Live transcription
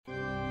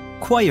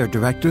Choir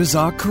directors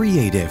are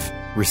creative,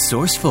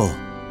 resourceful,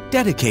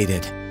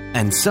 dedicated,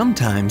 and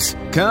sometimes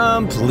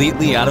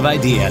completely out of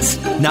ideas.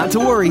 Not to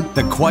worry,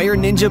 the Choir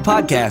Ninja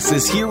podcast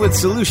is here with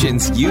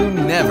solutions you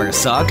never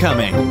saw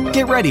coming.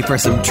 Get ready for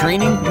some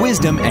training,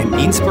 wisdom, and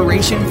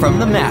inspiration from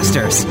the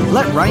masters.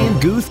 Let Ryan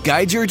Guth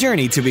guide your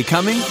journey to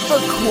becoming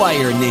a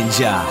Choir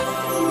Ninja.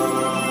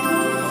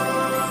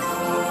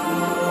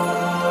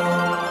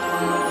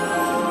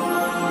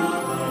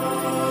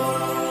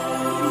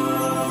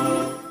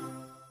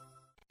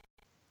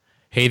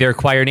 Hey there,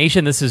 Choir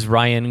Nation. This is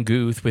Ryan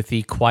Guth with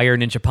the Choir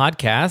Ninja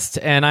podcast,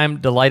 and I'm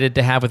delighted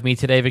to have with me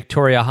today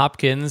Victoria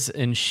Hopkins,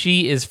 and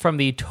she is from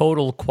the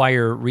Total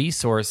Choir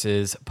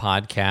Resources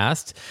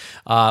podcast.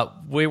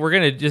 We're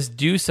going to just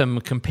do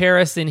some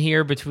comparison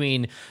here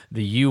between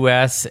the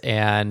U.S.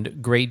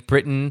 and Great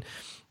Britain.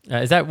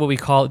 Is that what we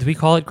call it? Do we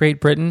call it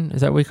Great Britain?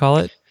 Is that what we call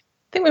it?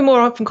 I think we more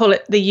often call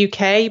it the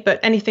UK, but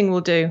anything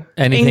will do.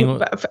 Anything.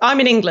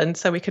 I'm in England,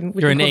 so we can.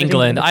 You're in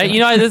England.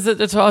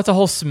 It's a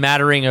whole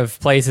smattering of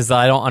places that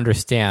I don't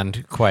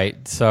understand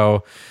quite.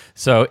 So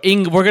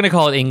we're going to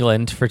call it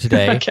England for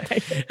today.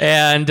 Okay.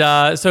 And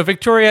so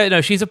Victoria,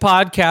 she's a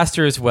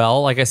podcaster as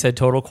well. Like I said,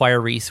 Total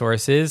Choir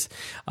Resources,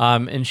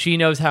 and she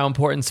knows how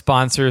important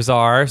sponsors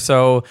are.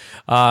 So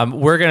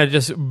we're going to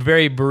just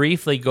very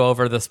briefly go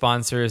over the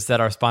sponsors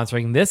that are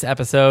sponsoring this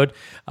episode,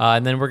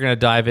 and then we're going to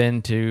dive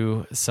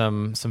into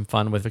some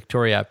fun with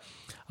Victoria.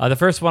 The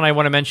first one I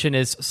want to mention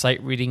is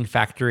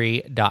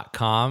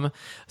SightReadingFactory.com.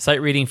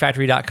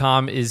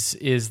 SightReadingFactory.com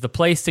is the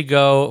place to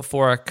go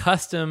for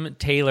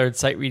custom-tailored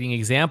sight reading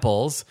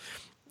examples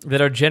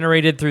that are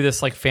generated through this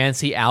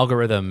fancy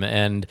algorithm.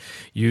 And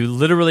you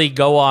literally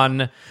go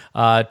on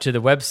to the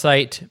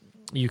website.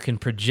 You can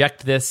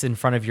project this in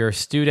front of your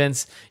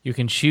students. You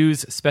can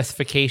choose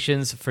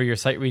specifications for your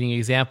sight reading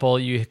example.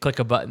 You click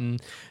a button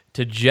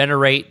to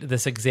generate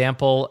this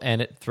example,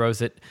 and it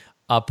throws it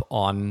up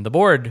on the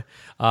board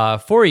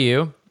for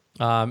you,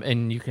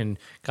 and you can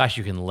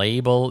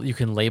label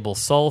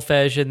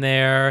solfege in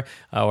there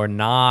or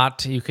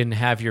not. You can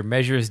have your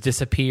measures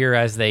disappear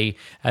as they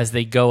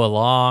go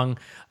along.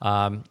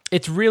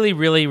 It's really,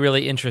 really,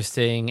 really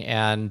interesting,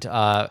 and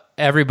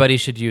everybody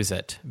should use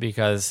it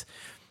because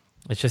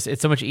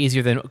it's so much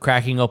easier than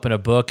cracking open a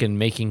book and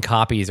making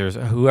copies or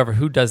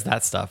who does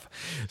that stuff.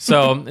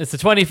 So it's the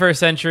 21st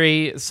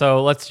century.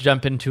 So let's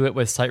jump into it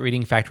with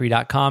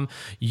SightReadingFactory.com.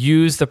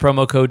 Use the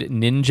promo code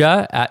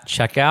NINJA at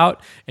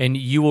checkout, and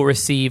you will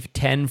receive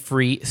 10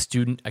 free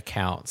student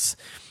accounts.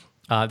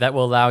 That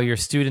will allow your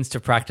students to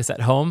practice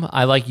at home.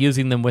 I like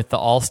using them with the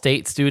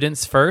All-State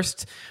students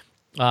first,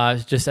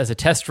 just as a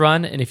test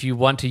run. And if you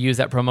want to use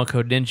that promo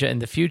code NINJA in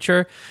the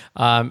future,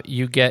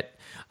 you get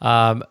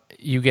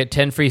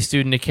 10 free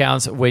student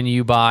accounts when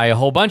you buy a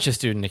whole bunch of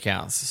student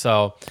accounts.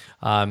 So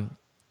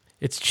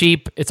it's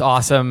cheap, it's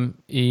awesome,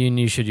 and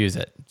you should use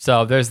it.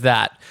 So there's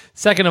that.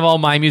 Second of all,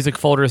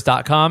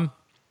 mymusicfolders.com.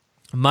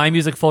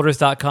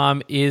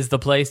 Mymusicfolders.com is the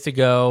place to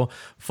go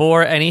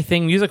for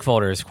anything music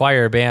folders,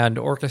 choir, band,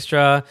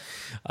 orchestra,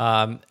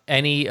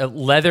 any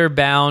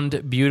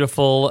leather-bound,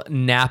 beautiful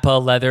Napa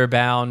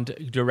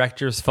leather-bound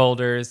director's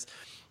folders.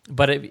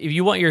 But if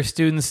you want your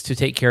students to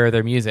take care of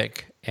their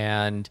music,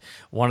 and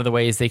one of the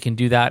ways they can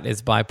do that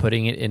is by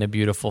putting it in a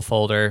beautiful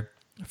folder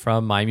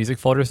from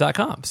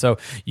mymusicfolders.com. So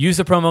use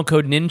the promo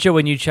code NINJA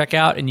when you check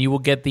out, and you will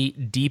get the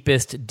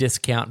deepest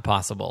discount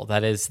possible.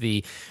 That is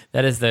the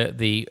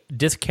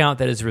discount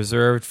that is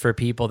reserved for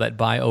people that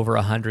buy over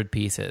 100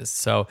 pieces.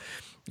 So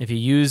if you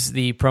use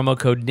the promo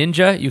code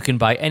NINJA, you can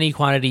buy any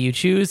quantity you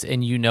choose,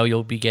 and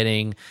you'll be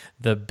getting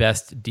the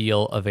best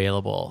deal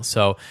available.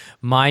 So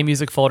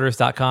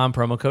mymusicfolders.com,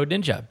 promo code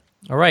NINJA.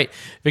 All right.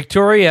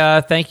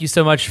 Victoria, thank you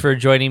so much for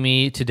joining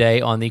me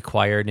today on the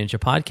Choir Ninja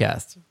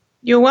podcast.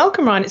 You're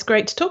welcome, Ryan. It's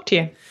great to talk to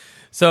you.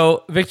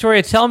 So,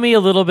 Victoria, tell me a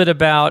little bit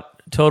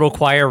about Total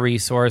Choir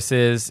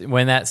Resources,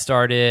 when that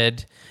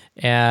started,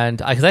 and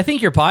because I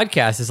think your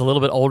podcast is a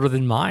little bit older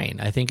than mine.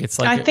 I think it's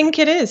I think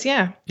it is,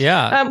 yeah.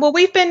 Yeah. Well,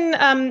 we've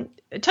been,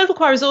 Total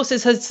Choir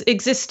Resources has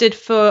existed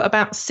for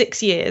about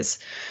 6 years.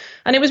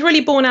 And it was really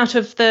born out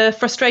of the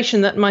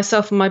frustration that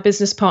myself and my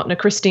business partner,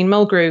 Christine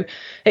Mulgrew,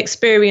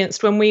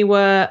 experienced when we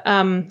were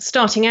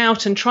starting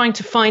out and trying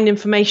to find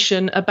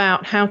information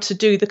about how to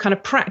do the kind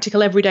of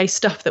practical everyday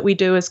stuff that we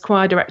do as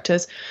choir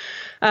directors.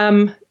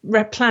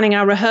 Planning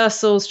our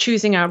rehearsals,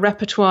 choosing our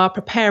repertoire,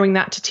 preparing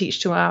that to teach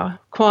to our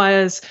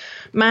choirs,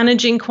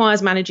 managing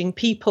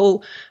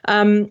people.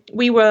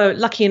 We were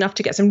lucky enough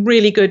to get some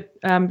really good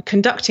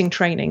conducting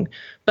training,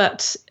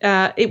 but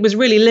it was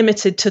really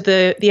limited to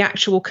the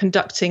actual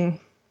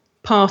conducting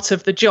part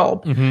of the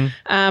job.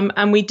 Mm-hmm.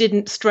 And we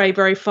didn't stray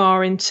very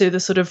far into the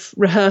sort of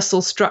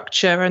rehearsal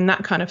structure and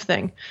that kind of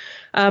thing.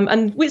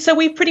 So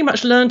we pretty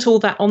much learnt all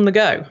that on the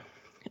go.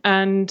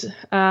 And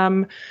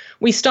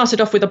we started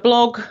off with a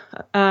blog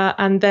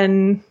and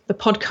then the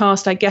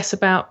podcast, I guess,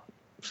 about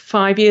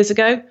 5 years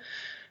ago.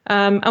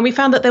 And we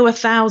found that there were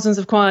thousands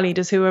of choir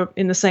leaders who were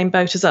in the same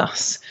boat as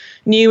us,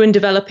 new and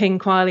developing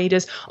choir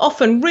leaders,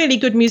 often really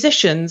good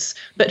musicians,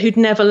 but who'd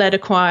never led a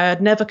choir,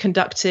 never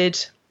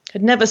conducted,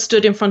 had never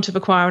stood in front of a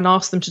choir and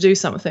asked them to do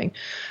something.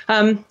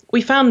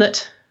 We found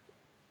that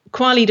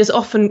choir leaders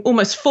often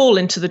almost fall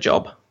into the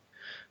job.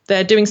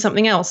 They're doing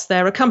something else.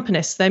 They're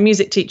accompanists, they're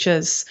music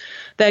teachers,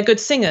 they're good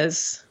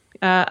singers,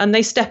 and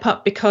they step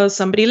up because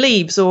somebody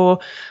leaves, or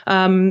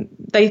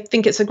they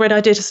think it's a great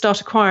idea to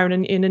start a choir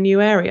in a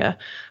new area.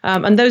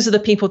 And those are the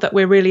people that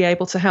we're really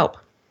able to help.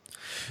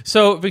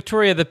 So,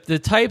 Victoria, the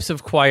types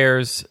of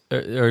choirs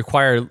or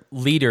choir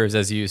leaders,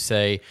 as you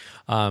say,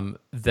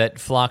 that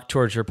flock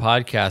towards your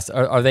podcast,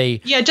 are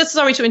they? Yeah, just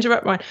sorry to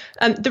interrupt,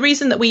 Ryan. The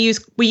reason that we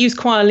use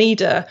choir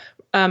leader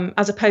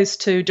as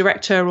opposed to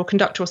director or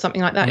conductor or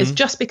something like that is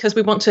just because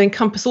we want to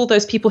encompass all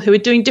those people who are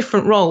doing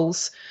different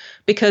roles,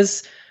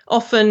 because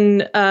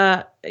often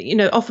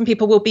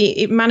people will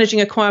be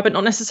managing a choir but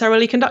not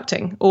necessarily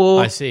conducting,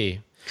 or I see,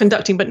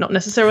 conducting but not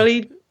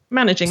necessarily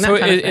managing, that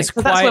kind of thing.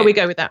 So that's where we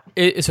go with that.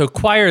 So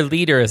choir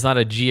leader is not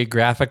a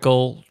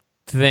geographical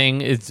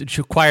thing.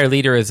 Choir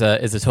leader is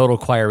a total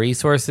choir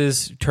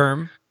resources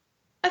term.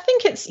 I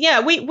think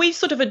we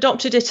sort of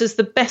adopted it as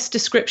the best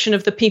description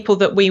of the people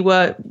that we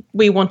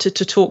wanted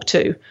to talk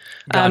to.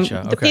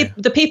 Gotcha. Okay.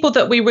 The people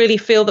that we really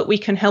feel that we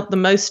can help the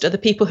most are the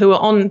people who are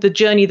on the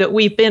journey that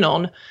we've been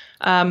on,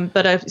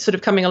 but are sort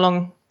of coming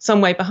along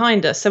some way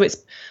behind us. So it's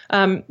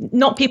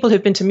not people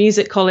who've been to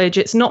music college.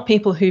 It's not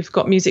people who've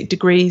got music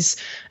degrees.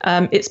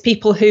 It's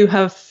people who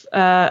have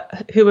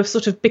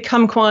sort of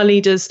become choir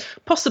leaders,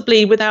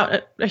 possibly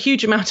without a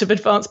huge amount of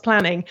advanced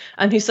planning,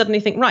 and who suddenly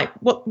think, right,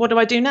 what do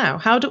I do now?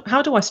 How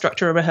do I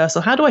structure a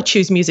rehearsal? How do I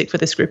choose music for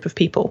this group of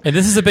people? And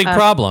this is a big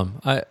problem.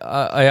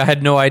 I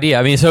had no idea.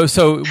 I mean,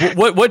 so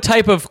what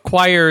type of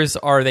choirs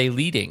are they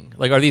leading?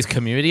 Like, are these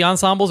community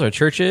ensembles or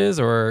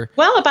churches or?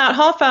 Well, about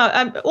half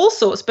our, all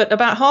sorts, but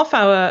about half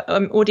our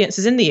audience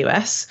is in the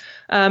US.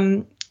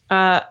 About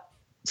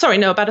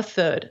a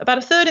third. About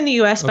a third in the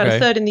US, about a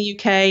third in the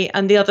UK,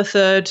 and the other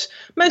third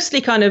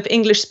mostly kind of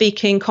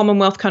English-speaking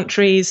Commonwealth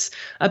countries,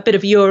 a bit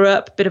of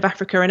Europe, a bit of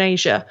Africa and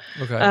Asia.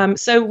 Okay.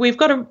 So we've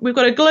got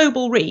a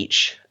global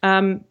reach,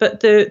 but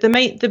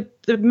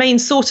the main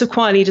sort of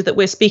choir leader that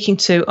we're speaking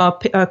to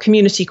are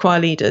community choir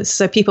leaders.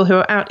 So people who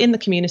are out in the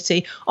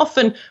community,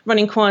 often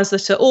running choirs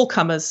that are all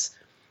comers.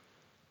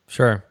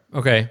 Sure.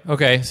 Okay.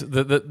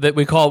 So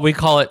we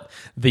call it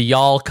the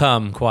Y'all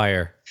Come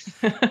choir.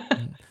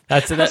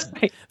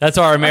 That's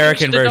our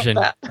American version.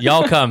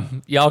 Y'all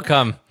come.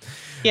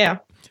 Yeah.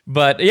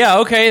 But yeah,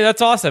 okay,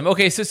 that's awesome.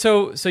 Okay,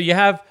 so you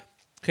have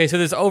so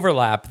there's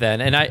overlap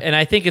then, and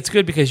I think it's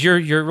good because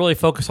you're really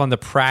focused on the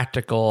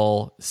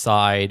practical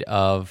side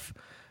of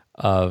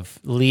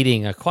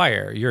leading a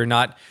choir. You're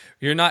not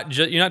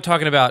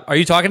talking about. Are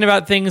you talking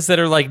about things that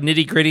are like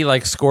nitty gritty,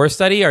 like score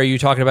study? Or are you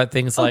talking about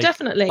things like?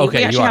 Definitely. Okay,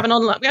 we actually have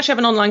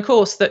an online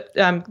course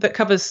that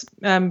covers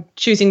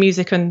choosing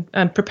music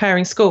and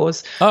preparing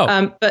scores.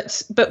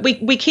 But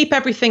we keep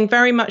everything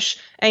very much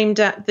aimed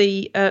at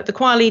the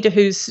choir leader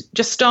who's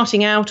just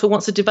starting out or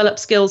wants to develop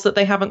skills that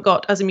they haven't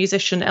got as a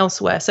musician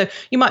elsewhere. So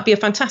you might be a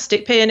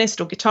fantastic pianist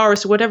or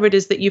guitarist or whatever it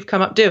is that you've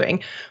come up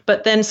doing,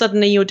 but then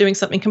suddenly you're doing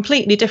something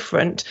completely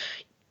different.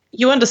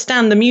 You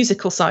understand the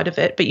musical side of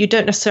it, but you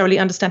don't necessarily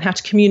understand how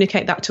to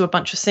communicate that to a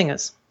bunch of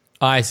singers.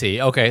 I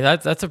see. Okay,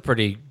 that's a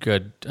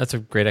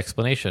great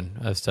explanation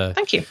as to.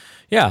 Thank you.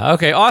 Yeah.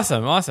 Okay.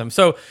 Awesome.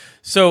 So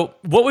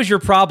what was your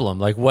problem?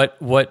 Like, what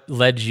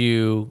led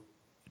you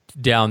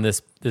down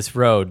this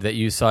road that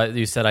you said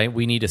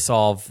we need to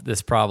solve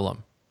this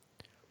problem?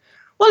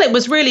 Well, it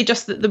was really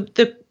just that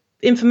the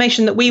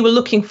information that we were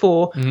looking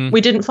for,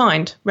 we didn't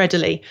find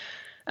readily.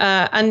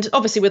 And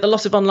obviously, with a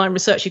lot of online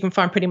research, you can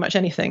find pretty much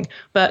anything.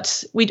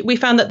 But we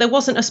found that there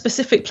wasn't a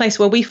specific place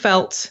where we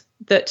felt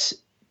that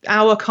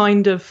our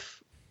kind of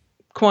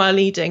choir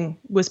leading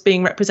was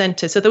being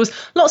represented. So there was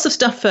lots of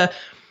stuff for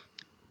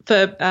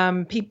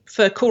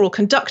choral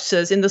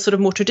conductors in the sort of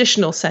more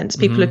traditional sense,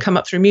 people who come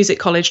up through music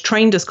college,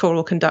 trained as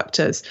choral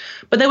conductors.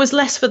 But there was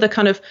less for the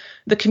kind of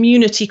the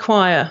community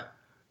choir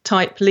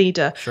type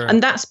leader. Sure.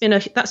 And that's been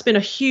a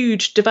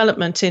huge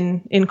development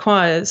in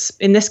choirs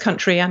in this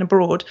country and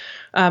abroad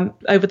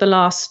over the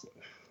last,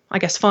 I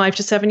guess, 5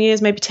 to 7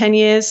 years, maybe 10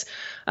 years.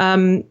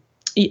 All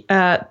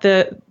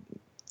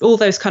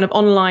those kind of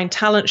online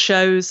talent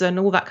shows and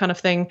all that kind of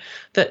thing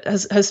that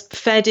has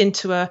fed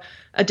into a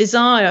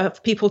desire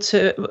of people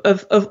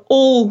of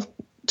all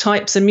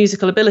types and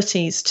musical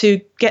abilities to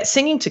get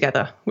singing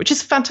together, which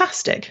is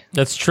fantastic.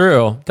 That's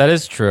true. That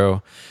is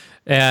true.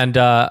 And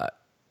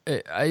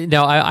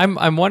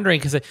I'm wondering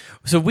because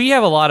so we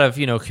have a lot of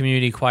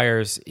community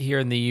choirs here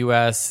in the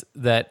U.S.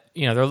 that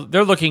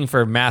they're looking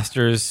for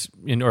masters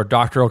or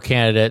doctoral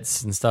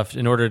candidates and stuff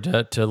in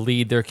order to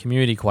lead their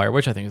community choir,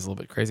 which I think is a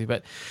little bit crazy,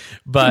 but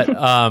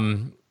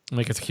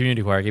like it's a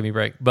community choir, give me a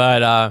break.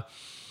 But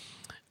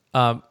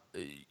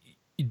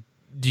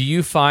do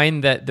you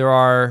find that there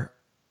are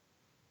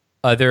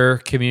other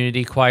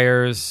community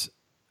choirs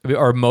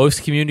or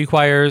most community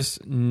choirs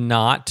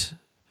not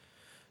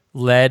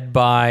led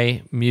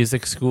by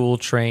music school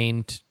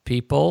trained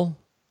people?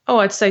 Oh,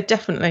 I'd say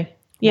definitely.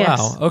 Yes.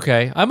 Wow.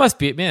 Okay. I must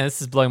be, man,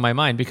 this is blowing my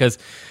mind because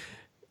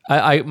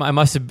I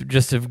must have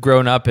just have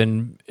grown up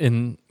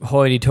in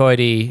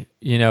hoity-toity,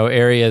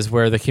 areas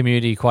where the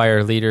community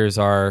choir leaders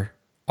are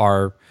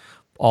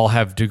all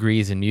have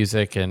degrees in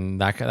music and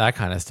that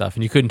kind of stuff,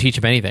 and you couldn't teach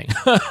them anything.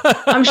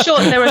 I'm sure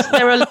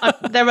there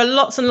are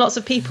lots and lots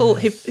of people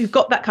who've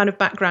got that kind of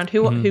background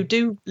who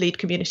do lead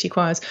community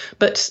choirs,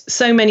 but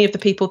so many of the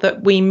people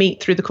that we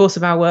meet through the course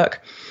of our work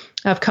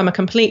have come a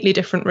completely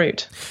different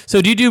route.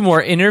 So do you do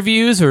more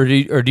interviews, or do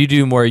you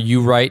do more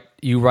you write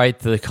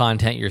the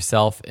content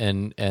yourself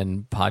and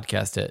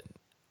podcast it?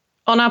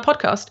 On our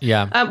podcast?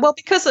 Yeah. Well,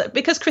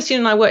 because Christine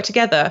and I work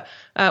together,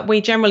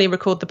 we generally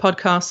record the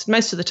podcast.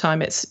 Most of the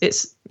time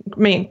it's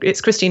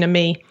Christine and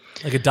me.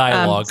 Like a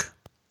dialogue.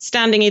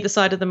 Standing either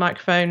side of the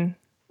microphone,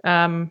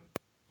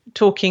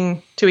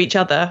 talking to each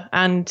other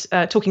and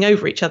talking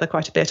over each other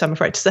quite a bit, I'm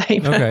afraid to say.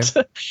 But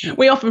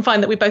we often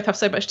find that we both have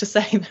so much to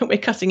say that we're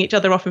cutting each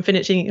other off and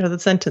finishing each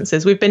other's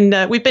sentences. We've been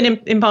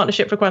in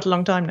partnership for quite a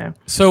long time now.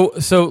 So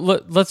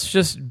let's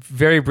just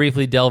very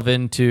briefly delve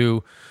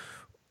into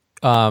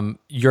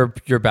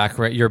your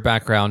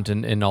background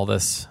in all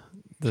this.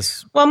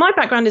 Well, my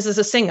background is as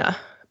a singer.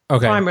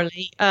 Okay.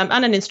 Primarily,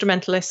 and an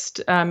instrumentalist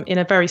in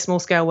a very small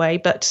scale way,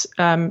 but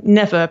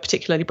never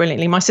particularly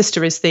brilliantly. My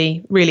sister is the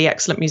really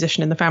excellent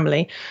musician in the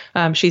family.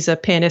 She's a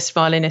pianist,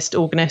 violinist,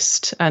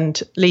 organist,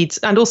 and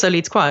also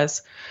leads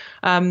choirs.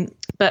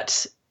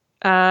 But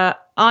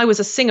I was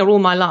a singer all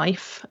my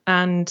life,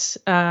 and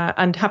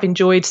have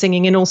enjoyed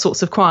singing in all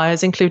sorts of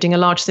choirs, including a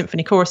large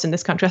symphony chorus in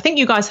this country. I think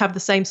you guys have the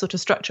same sort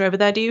of structure over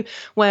there, do you?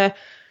 Where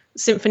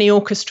symphony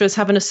orchestras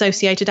have an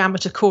associated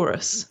amateur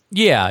chorus.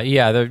 Yeah. Is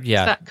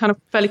that kind of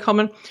fairly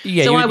common?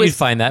 Yeah, so you'd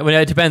find that. Well,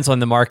 it depends on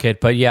the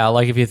market, but yeah,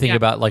 like if you think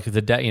about like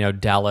the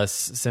Dallas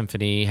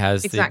Symphony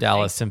has the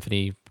Dallas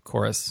Symphony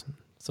chorus,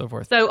 so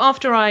forth. So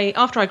after I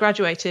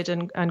graduated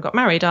and got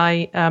married,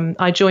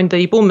 I joined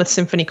the Bournemouth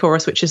Symphony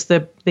Chorus, which is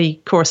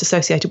the chorus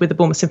associated with the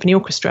Bournemouth Symphony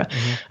Orchestra,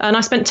 and I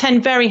spent 10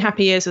 very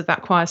happy years with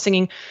that choir,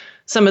 singing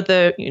some of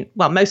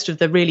most of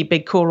the really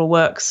big choral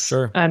works.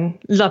 Sure. And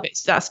love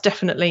it. That's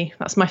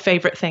my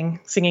favorite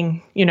thing,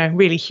 singing,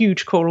 really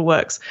huge choral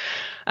works,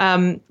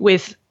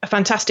 with a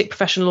fantastic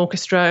professional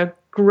orchestra,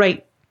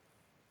 great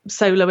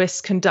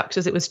soloists,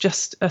 conductors. It was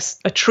just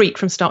a treat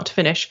from start to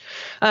finish.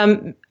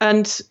 But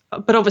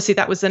obviously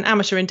that was an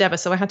amateur endeavor,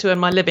 so I had to earn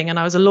my living, and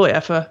I was a lawyer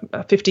for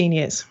 15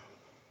 years.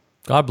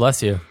 God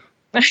bless you.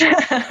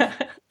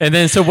 And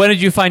then, so when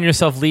did you find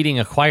yourself leading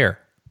a choir?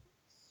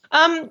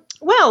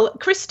 Well,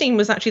 Christine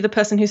was actually the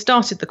person who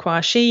started the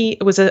choir. She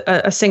was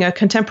a singer,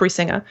 contemporary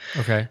singer.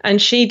 Okay.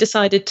 And she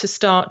decided to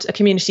start a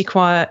community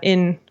choir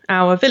in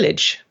our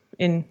village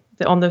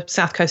on the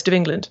south coast of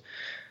England.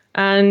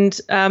 And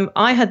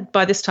I had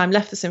by this time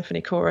left the symphony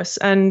chorus,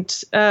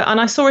 and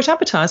I saw it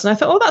advertised, and I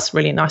thought, oh, that's a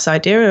really nice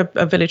idea,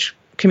 a village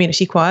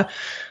community choir.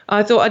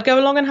 I thought I'd go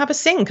along and have a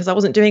sing, because I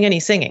wasn't doing any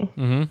singing.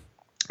 Mm-hmm.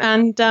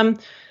 And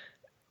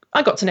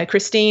I got to know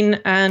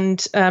Christine,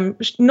 and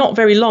not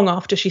very long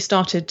after she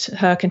started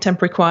her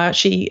contemporary choir,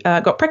 she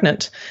got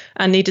pregnant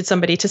and needed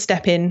somebody to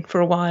step in for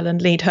a while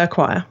and lead her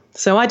choir.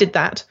 So I did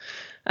that.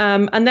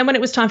 And then when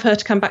it was time for her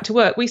to come back to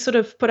work, we sort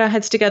of put our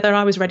heads together.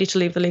 I was ready to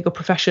leave the legal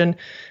profession,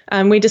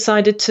 and we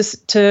decided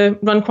to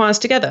run choirs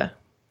together,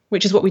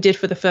 which is what we did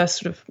for the first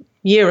sort of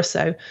year or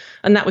so.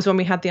 And that was when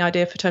we had the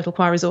idea for Total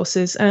Choir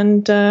Resources,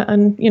 and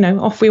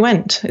off we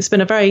went. It's been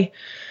a very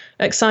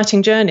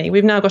exciting journey.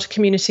 We've now got a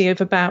community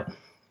of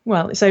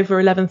it's over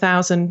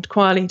 11,000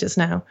 choir leaders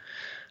now,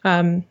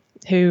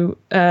 who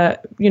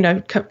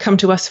come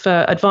to us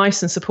for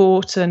advice and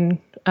support and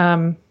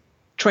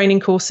training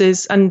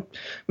courses, and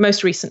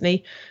most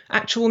recently,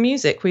 actual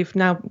music. We've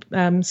now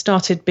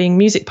started being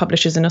music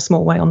publishers in a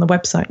small way on the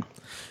website.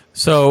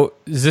 So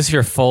is this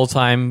your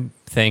full-time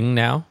thing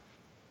now?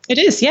 It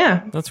is,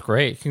 yeah. That's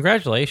great.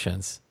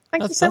 Congratulations.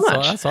 Thank you so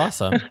much. That's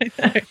awesome.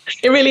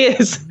 It really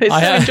is. It's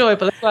so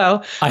enjoyable as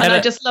well. I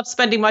just love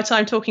spending my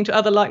time talking to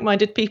other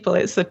like-minded people.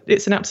 It's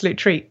an absolute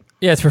treat.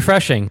 Yeah, it's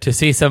refreshing to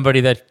see somebody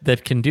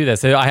that can do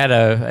this. I had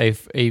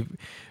a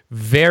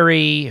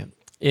very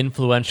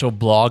influential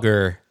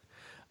blogger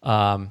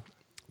that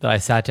I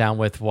sat down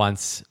with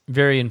once.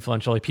 Very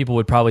influential. Like, people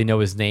would probably know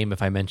his name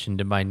if I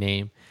mentioned him by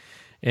name.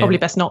 Probably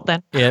best not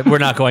then. Yeah, we're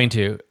not going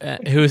to.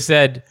 Who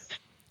said,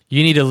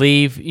 you need to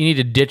leave, you need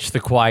to ditch the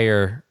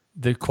choir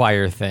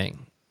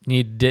thing.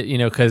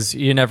 Because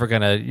you're not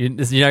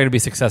gonna be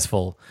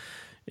successful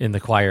in the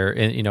choir,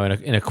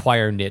 in a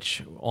choir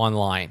niche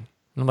online.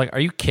 And I'm like, are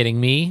you kidding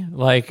me?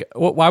 Like,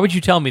 why would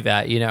you tell me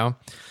that?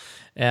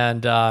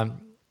 And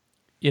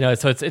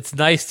so it's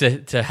nice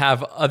to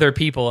have other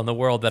people in the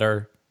world that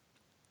are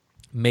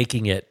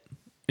making it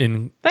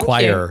in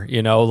choir.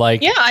 Yeah,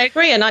 I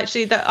agree. And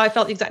actually, that I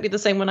felt exactly the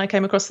same when I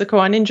came across the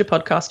Choir Ninja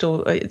podcast,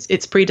 or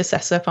its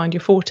predecessor, Find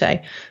Your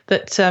Forte.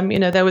 That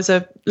there was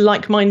a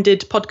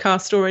like-minded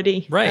podcast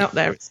already out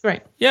there. It's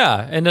great.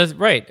 Yeah, and that's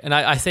right. And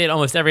I say it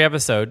almost every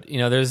episode.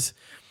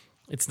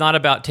 It's not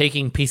about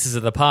taking pieces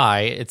of the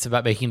pie; it's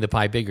about making the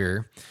pie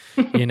bigger.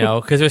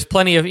 Because there's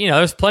plenty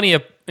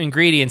of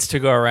ingredients to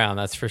go around.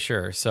 That's for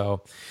sure.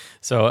 So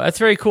So that's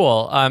very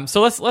cool.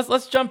 So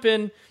let's jump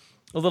in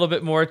a little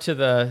bit more to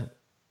the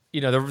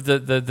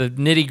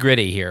nitty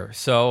gritty here.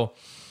 So,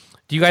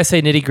 do you guys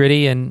say nitty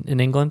gritty in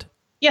England?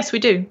 Yes, we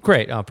do.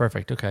 Great. Oh,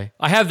 perfect. Okay.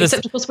 I have this.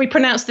 Except, of course, we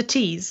pronounce the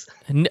T's.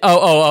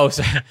 Oh.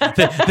 So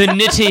the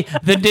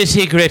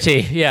nitty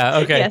gritty. Yeah.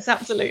 Okay. Yes,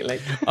 absolutely.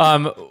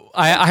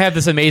 I have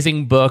this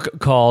amazing book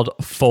called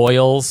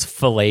Foyle's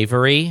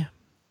Philavery,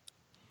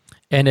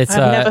 and it's.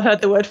 I've never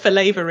heard the word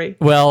philavery.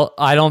 Well,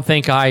 I don't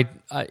think I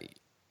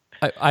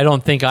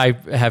don't think I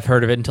have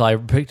heard of it until I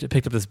picked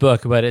up this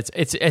book. But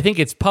it's. I think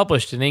it's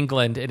published in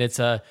England, and it's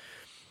a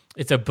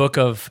book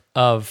of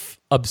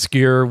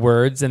obscure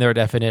words and their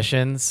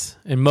definitions,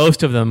 and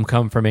most of them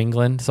come from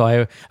England. So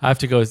I have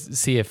to go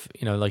see if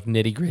like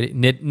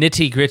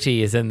nitty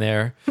gritty is in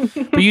there.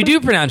 But you do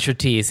pronounce your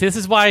T's. This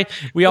is why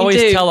we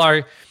always tell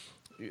our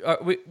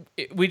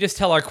we just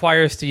tell our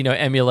choirs to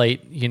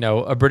emulate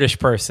a British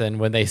person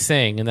when they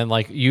sing, and then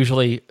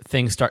usually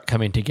things start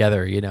coming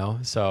together.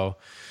 So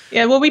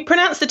yeah, well, we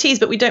pronounce the T's,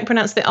 but we don't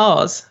pronounce the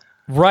R's.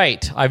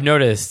 Right, I've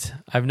noticed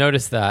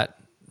that.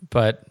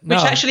 But no.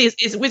 Which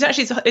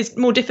actually is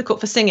more difficult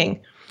for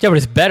singing. Yeah, but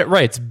it's better.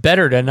 Right, it's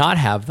better to not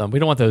have them. We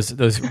don't want those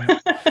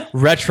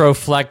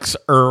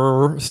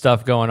retroflex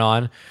stuff going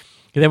on.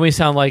 And then we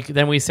sound like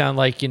the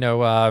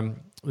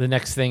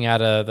next thing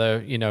out of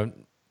the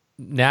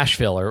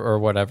Nashville or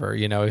whatever.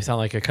 We sound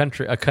like a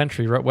country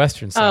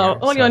western singer. Oh,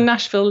 all your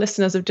Nashville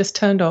listeners have just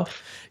turned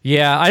off.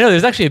 Yeah, I know.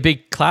 There's actually a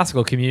big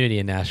classical community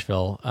in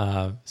Nashville.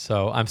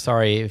 So I'm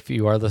sorry if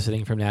you are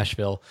listening from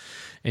Nashville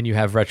and you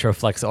have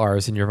retroflex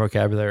R's in your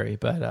vocabulary.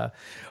 But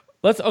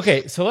let's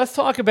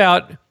talk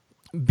about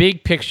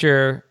big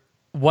picture.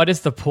 What is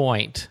the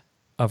point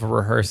of a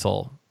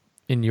rehearsal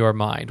in your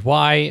mind?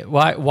 Why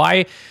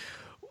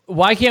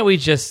can't we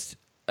just,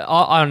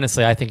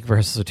 honestly, I think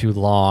rehearsals are too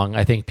long.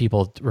 I think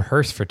people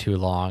rehearse for too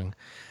long.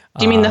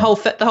 Do you mean the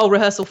whole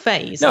rehearsal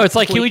phase? No, it's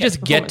like, can we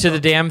just get to the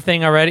damn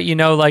thing already?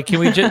 Can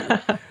we just...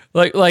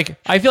 Like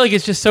I feel like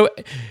it's just so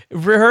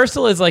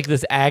rehearsal is like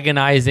this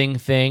agonizing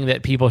thing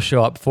that people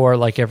show up for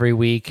every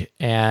week,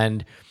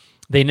 and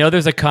they know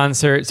there's a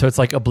concert, so it's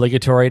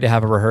obligatory to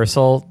have a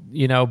rehearsal,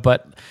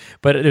 but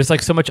there's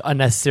so much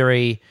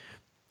unnecessary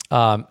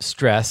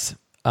stress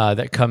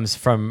that comes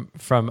from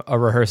a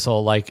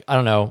rehearsal. I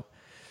don't know,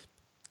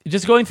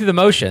 just going through the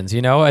motions.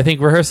 I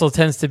think rehearsal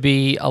tends to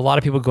be a lot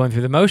of people going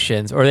through the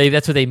motions, or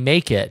that's what they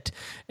make it.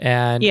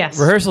 And yes.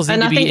 Rehearsals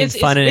need to be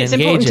fun and engaging. It's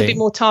important to be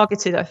more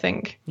targeted, I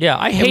think. Yeah,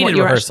 I hated what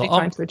you're rehearsal. Actually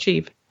trying to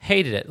achieve.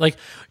 Hated it.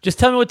 Just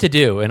tell me what to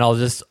do, and I'll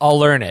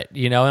learn it.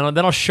 And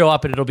then I'll show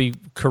up, and it'll be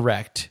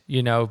correct.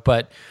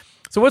 But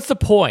so what's the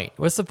point?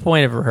 What's the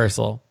point of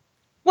rehearsal?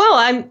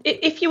 Well,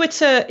 if you were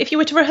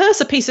to rehearse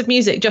a piece of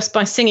music just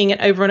by singing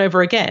it over and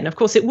over again, of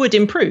course, it would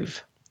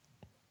improve.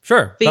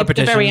 Sure, the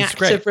very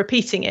act of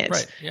repeating it,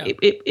 right, yeah.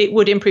 it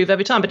would improve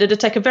over time, but it'd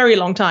take a very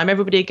long time.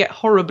 Everybody would get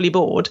horribly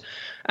bored,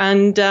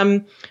 and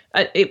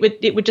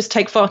it would just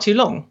take far too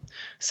long.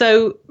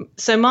 So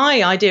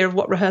my idea of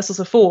what rehearsals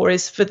are for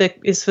is for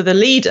the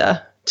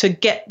leader to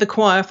get the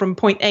choir from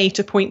point A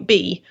to point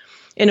B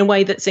in a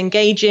way that's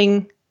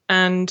engaging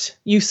and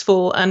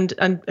useful and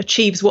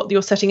achieves what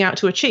you're setting out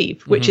to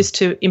achieve, which is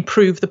to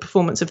improve the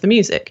performance of the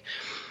music.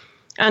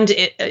 And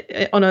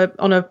on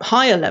a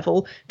higher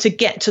level, to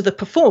get to the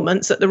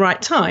performance at the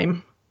right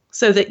time,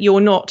 so that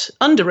you're not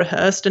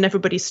under-rehearsed and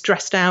everybody's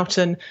stressed out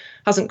and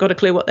hasn't got a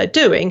clue what they're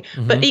doing.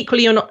 But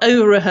equally, you're not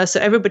over-rehearsed,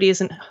 so everybody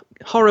isn't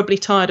horribly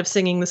tired of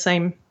singing the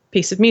same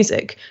piece of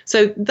music.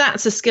 So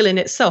that's a skill in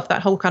itself,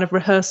 that whole kind of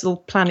rehearsal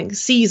planning,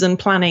 season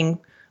planning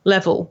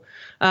level.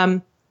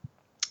 But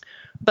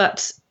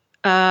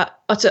on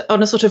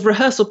a sort of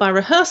rehearsal by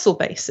rehearsal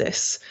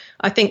basis,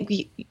 I think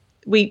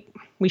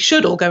we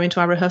should all go into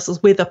our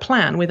rehearsals with a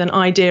plan, with an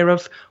idea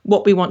of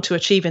what we want to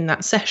achieve in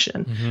that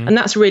session. And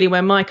that's really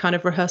where my kind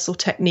of rehearsal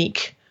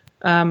technique,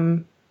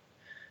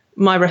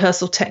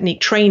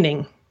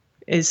 training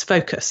is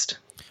focused.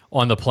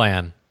 On the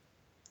plan.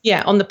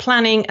 Yeah, on the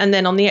planning, and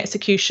then on the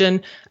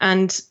execution,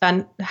 and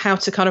how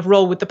to kind of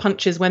roll with the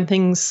punches when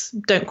things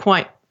don't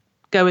quite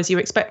go as you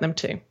expect them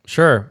to.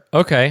 Sure.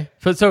 Okay.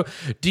 So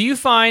do you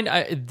find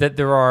that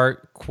there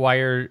are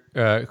choir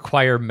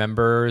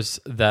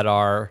members that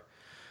are...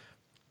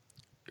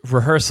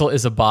 rehearsal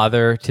is a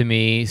bother to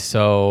me,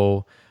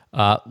 so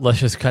let's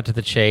just cut to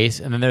the chase.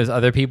 And then there's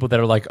other people that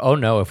are like, oh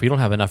no, if we don't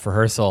have enough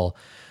rehearsal,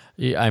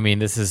 I mean,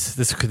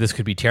 this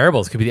could be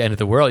terrible. This could be the end of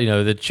the world.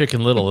 The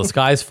Chicken Little, the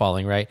sky's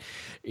falling, right?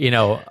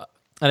 And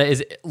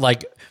is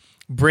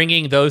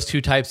bringing those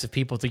two types of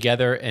people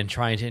together and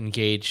trying to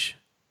engage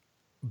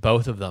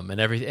both of them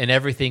and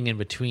everything in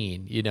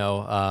between.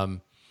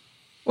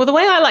 Well, the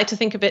way I like to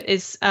think of it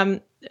is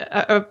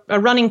a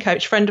running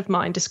coach friend of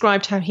mine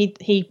described how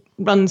he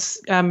runs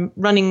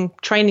running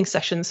training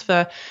sessions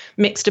for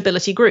mixed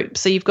ability groups.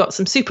 So you've got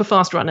some super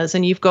fast runners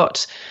and you've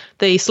got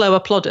the slower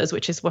plodders,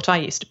 which is what I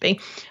used to be.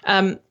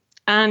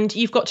 And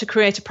you've got to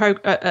create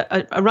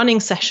a running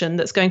session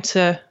that's going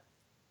to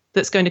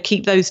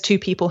keep those two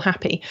people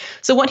happy.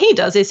 So what he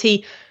does is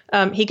he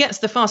gets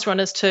the fast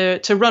runners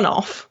to run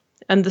off,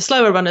 and the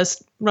slower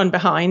runners run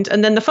behind,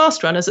 and then the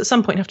fast runners at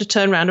some point have to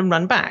turn around and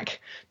run back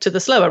to the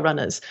slower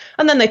runners,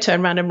 and then they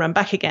turn around and run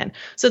back again.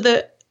 So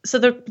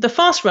the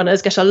fast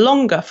runners get a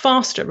longer,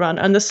 faster run,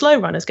 and the slow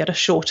runners get a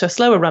shorter,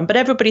 slower run, but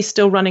everybody's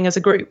still running as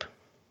a group.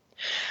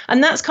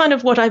 And that's kind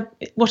of what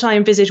I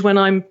envisage when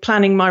I'm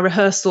planning my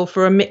rehearsal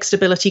for a mixed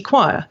ability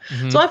choir.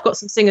 Mm-hmm. So I've got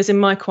some singers in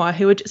my choir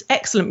who are just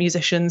excellent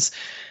musicians,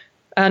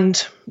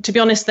 and to be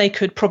honest, they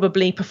could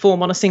probably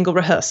perform on a single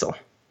rehearsal.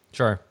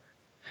 Sure.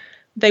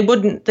 They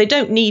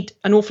don't need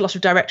an awful lot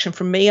of direction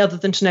from me other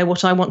than to know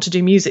what I want to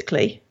do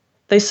musically.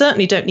 They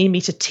certainly don't need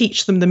me to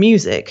teach them the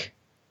music.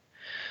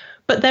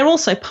 But they're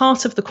also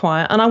part of the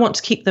choir, and I want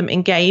to keep them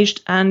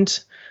engaged and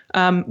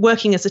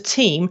working as a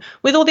team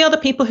with all the other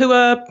people who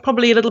are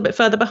probably a little bit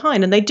further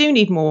behind, and they do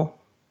need more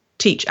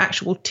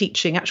actual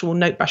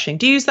note bashing.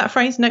 Do you use that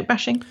phrase, note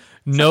bashing?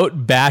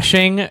 Note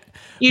bashing?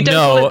 You don't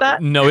call it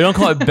that? No, we don't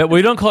call it.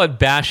 We don't call it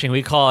bashing.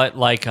 We call it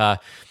I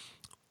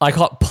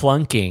call it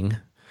plunking.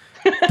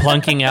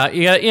 Plunking out.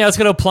 Let's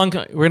go plunk.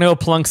 We're gonna go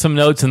plunk some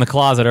notes in the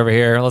closet over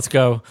here. Let's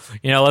go.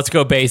 Let's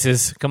go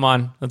basses. Come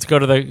on. Let's go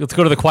to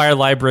the choir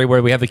library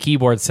where we have the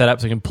keyboard set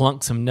up so we can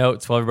plunk some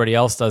notes while everybody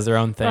else does their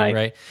own thing,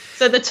 right?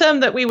 So the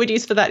term that we would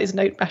use for that is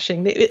note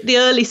bashing. The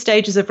early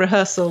stages of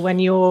rehearsal when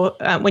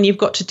you've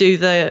got to do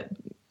the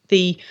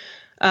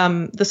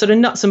sort of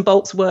nuts and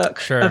bolts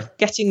work of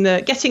getting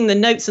the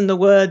notes and the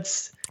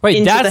words.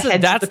 Right,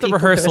 that's the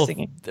rehearsal.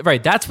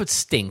 Right, that's what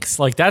stinks.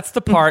 Like that's the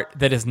part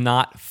that is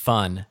not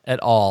fun at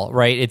all.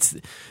 Right, it's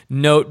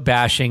note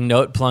bashing,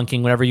 note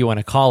plunking, whatever you want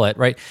to call it.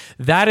 Right,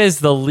 that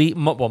is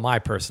my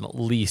personal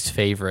least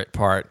favorite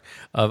part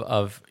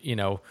of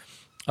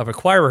a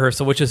choir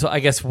rehearsal, which is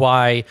I guess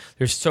why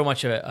there's so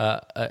much of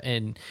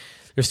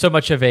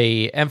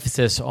a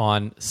emphasis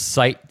on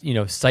sight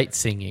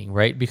singing.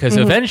 Right, because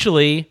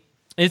eventually.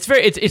 It's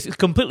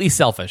completely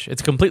selfish.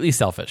 It's completely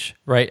selfish,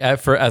 right?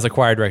 As a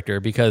choir director,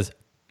 because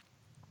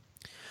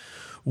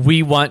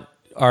we want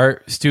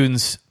our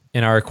students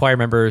and our choir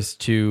members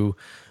to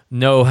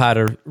know how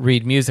to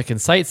read music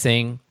and sight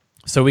sing,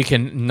 so we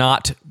can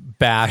not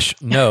bash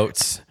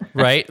notes,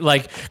 right?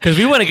 Like because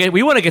we want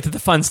to get to the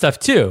fun stuff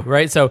too,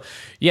 right? So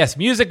yes,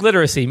 music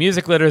literacy,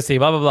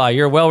 blah blah blah.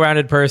 You're a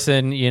well-rounded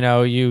person,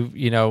 but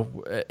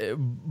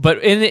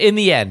in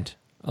the end,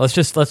 let's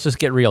just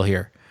get real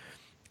here.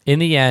 In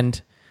the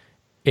end,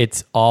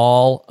 it's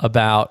all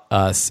about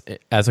us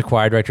as a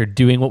choir director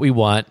doing what we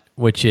want,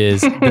 which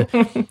is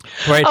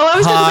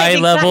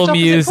high-level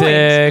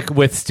music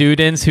with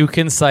students who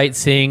can sight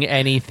sing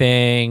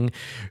anything,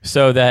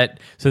 so that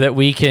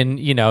we can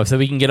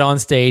get on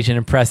stage and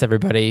impress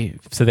everybody,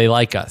 so they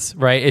like us,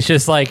 right? It's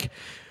just like,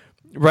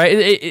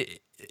 right.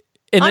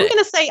 I'm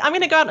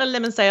going to go out on a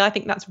limb and say I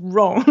think that's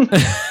wrong.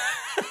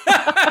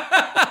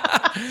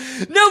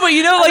 No, but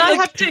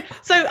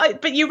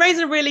but you raise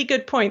a really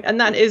good point,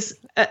 and that is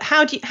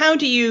how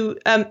do you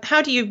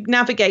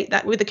navigate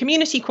that with a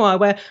community choir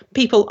where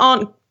people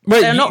aren't.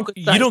 Right, they're not good.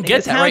 You don't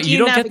get that, right? You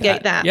don't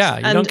navigate that. Yeah,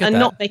 and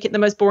not make it the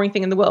most boring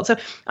thing in the world. So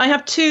I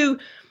have two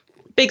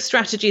big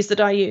strategies that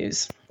I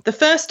use. The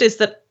first is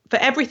that for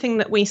everything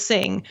that we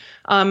sing,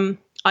 I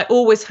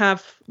always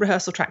have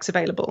rehearsal tracks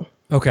available.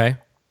 Okay,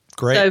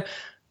 great. So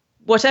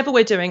whatever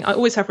we're doing, I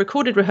always have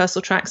recorded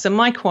rehearsal tracks, and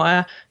my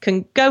choir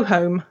can go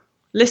home,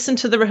 listen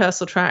to the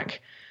rehearsal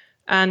track,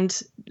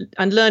 and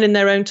learn in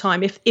their own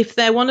time if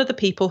they're one of the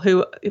people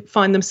who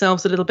find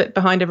themselves a little bit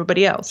behind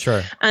everybody else.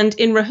 Sure. And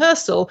in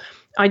rehearsal,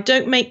 I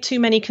don't make too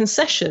many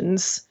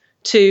concessions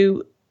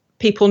to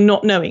people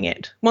not knowing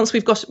it. Once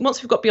we've got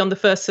beyond the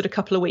first sort of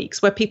couple of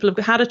weeks, where people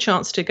have had a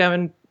chance to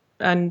go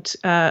and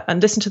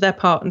listen to their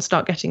part and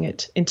start getting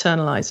it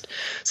internalized.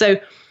 So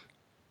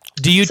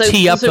do you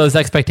tee up those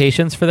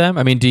expectations for them?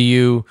 I mean, do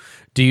you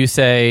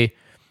say,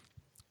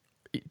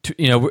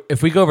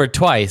 if we go over it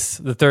twice,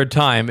 the third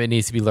time it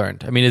needs to be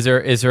learned? I mean, is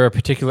there a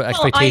particular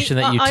expectation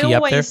that you tee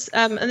up there?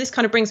 And this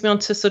kind of brings me on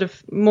to sort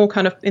of more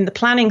kind of in the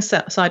planning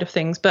side of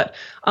things, but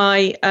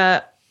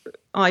I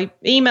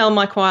email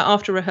my choir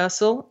after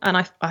rehearsal, and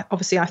I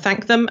obviously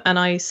thank them, and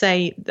I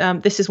say,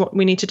 this is what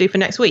we need to do for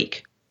next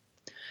week.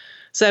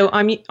 So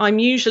I'm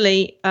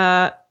usually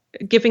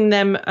giving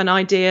them an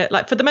idea.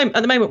 Like at the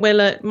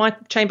moment, my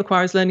chamber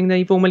choir is learning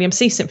the Vaughan Williams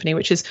Sea Symphony,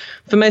 which is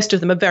for most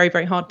of them a very,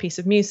 very hard piece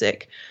of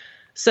music.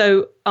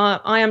 So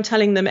I am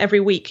telling them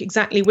every week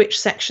exactly which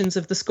sections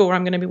of the score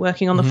I'm going to be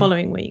working on the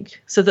following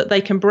week, so that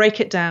they can break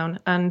it down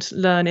and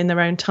learn in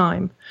their own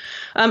time.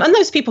 And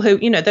those people who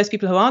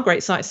are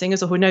great sight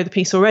singers or who know the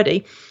piece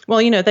already, well,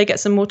 they get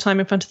some more time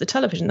in front of the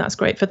television. That's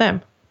great for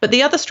them. But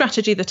the other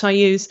strategy that I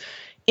use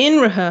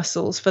in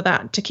rehearsals for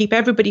that, to keep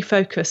everybody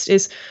focused,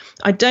 is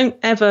I don't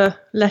ever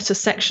let a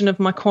section of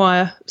my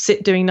choir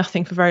sit doing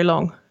nothing for very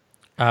long.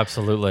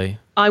 Absolutely.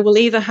 I will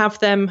either have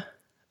them,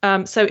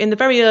 so in the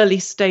very early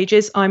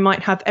stages, I might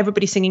have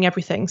everybody singing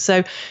everything.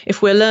 So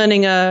if we're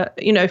learning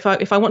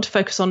if I want to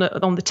focus on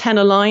the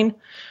tenor line,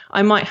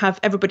 I might have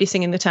everybody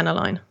singing the tenor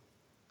line.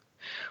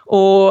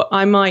 Or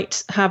I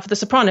might have the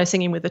soprano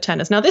singing with the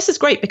tenors. Now, this is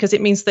great because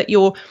it means that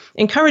you're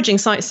encouraging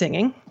sight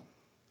singing,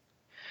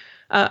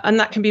 and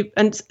that can be,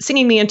 and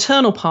singing the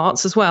internal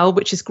parts as well,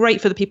 which is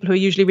great for the people who are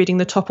usually reading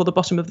the top or the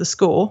bottom of the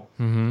score.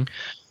 Mm-hmm.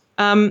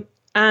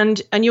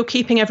 And you're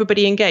keeping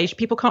everybody engaged.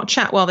 People can't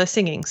chat while they're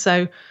singing,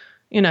 so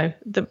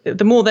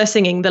the more they're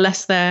singing, the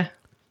less they're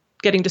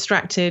getting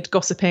distracted,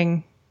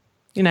 gossiping,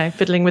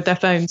 fiddling with their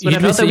phones.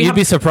 Whatever. You'd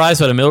be surprised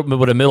what a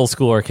middle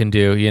schooler can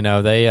do.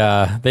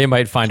 They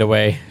might find a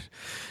way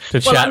to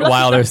chat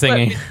while they're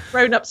singing.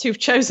 Grown-ups who've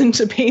chosen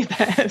to be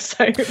there.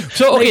 So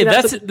okay,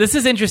 this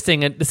is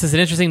interesting. This is an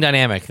interesting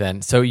dynamic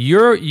then. So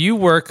you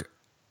work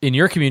in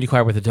your community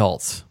choir with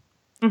adults,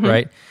 mm-hmm.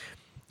 right?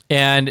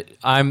 And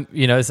I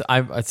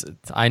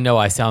know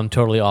I sound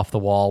totally off the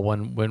wall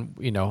when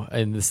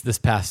in this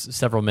past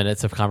several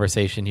minutes of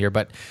conversation here,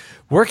 but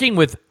working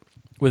with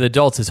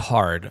adults is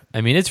hard.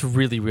 I mean, it's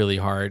really, really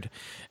hard.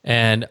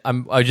 And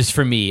just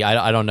for me,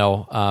 I don't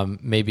know,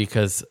 maybe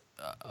because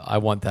I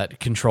want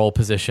that control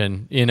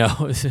position,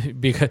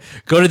 because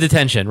go to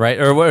detention, right?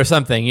 Or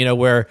something,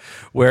 where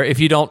if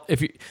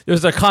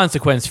there's a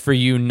consequence for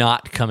you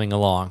not coming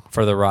along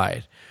for the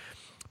ride.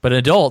 But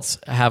adults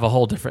have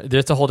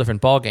it's a whole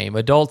different ballgame.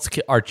 Adults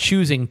are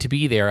choosing to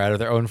be there out of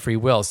their own free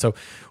will. So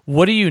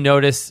what do you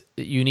notice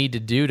that you need to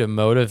do to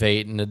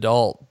motivate an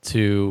adult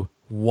to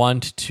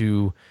want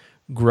to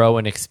grow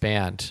and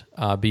expand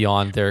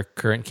beyond their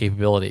current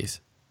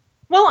capabilities?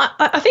 Well,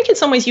 I think in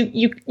some ways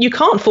you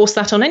can't force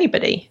that on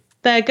anybody.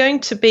 They're going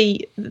to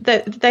be,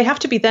 they have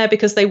to be there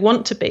because they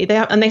want to be.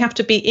 And they have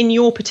to be in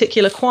your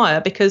particular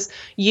choir because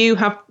you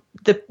have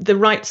the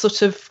right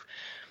sort of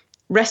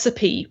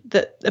recipe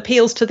that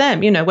appeals to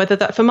them, whether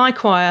that for my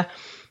choir,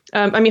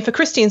 for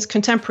Christine's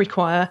contemporary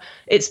choir,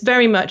 it's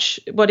very much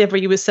whatever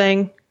you were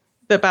saying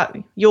about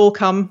y'all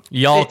come.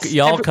 Y'all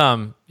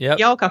come. Yep.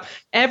 Y'all come.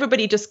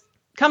 Everybody just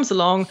comes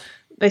along.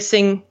 They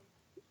sing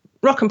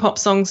rock and pop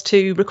songs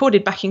to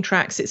recorded backing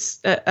tracks.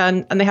 It's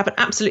and they have an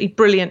absolutely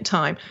brilliant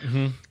time.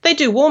 Mm-hmm. They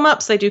do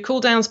warm-ups, they do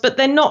cool-downs, but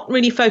they're not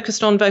really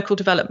focused on vocal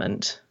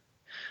development.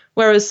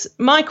 Whereas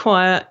my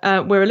choir,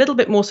 we're a little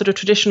bit more sort of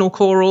traditional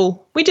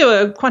choral. We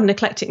do quite an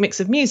eclectic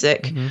mix of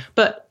music. Mm-hmm.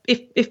 But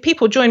if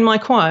people join my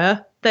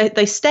choir,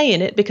 they stay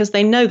in it because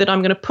they know that I'm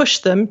going to push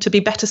them to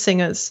be better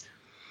singers,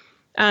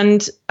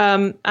 and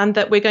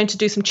that we're going to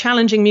do some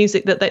challenging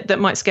music that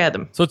might scare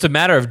them. So it's a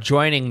matter of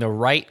joining the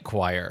right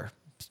choir.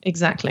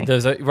 Exactly.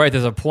 There's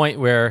a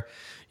point where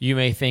you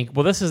may think,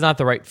 well, this is not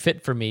the right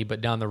fit for me, but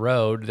down the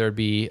road there'd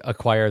be a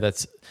choir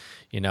that's.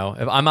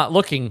 If I'm not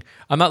looking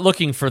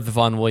for the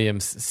Vaughan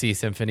Williams Sea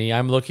Symphony.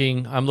 I'm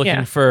looking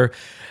for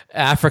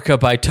Africa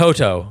by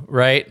Toto,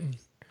 right?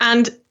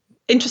 And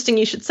interesting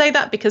you should say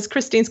that because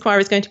Christine's choir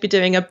is going to be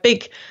doing a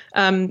big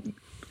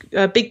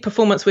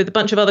performance with a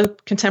bunch of other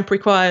contemporary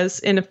choirs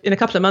in a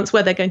couple of months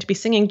where they're going to be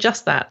singing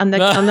just that, and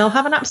they'll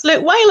have an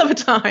absolute whale of a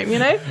time,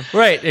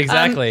 Right,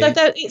 exactly. So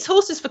it's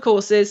horses for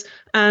courses,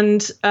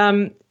 and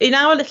in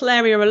our little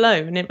area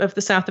alone of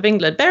the south of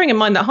England, bearing in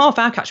mind that half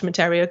our catchment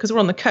area, because we're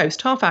on the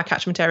coast, half our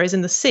catchment area is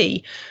in the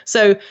sea.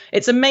 So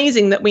it's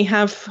amazing that we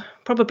have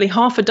probably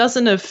half a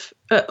dozen of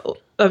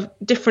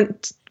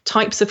different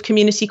types of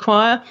community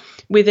choir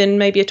within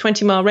maybe a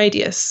 20-mile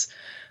radius.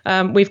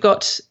 We've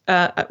got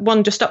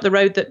one just up the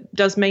road that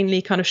does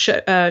mainly kind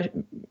of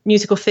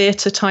musical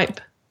theatre type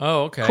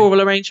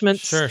choral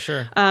arrangements.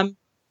 Sure.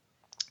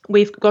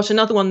 We've got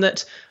another one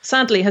that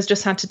sadly has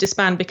just had to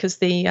disband because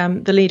the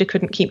leader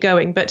couldn't keep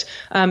going. But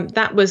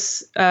that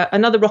was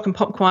another rock and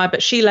pop choir,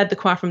 but she led the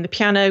choir from the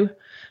piano.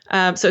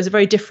 So it's a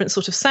very different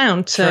sort of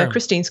sound to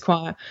Christine's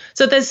choir.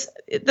 So there's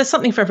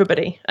something for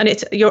everybody.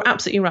 And you're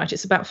absolutely right.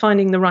 It's about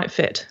finding the right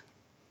fit.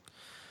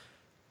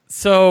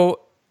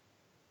 So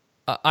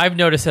I've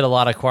noticed that a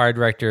lot of choir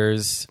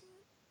directors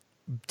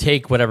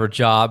take whatever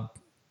job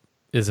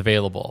is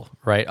available,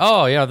 right?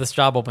 Oh, this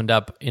job opened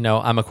up.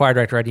 I'm a choir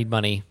director. I need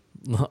money.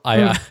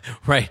 Right.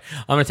 I'm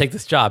going to take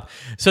this job.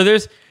 So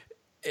there's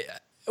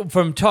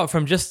from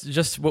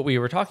just what we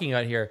were talking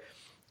about here.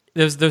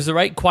 There's the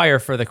right choir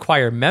for the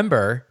choir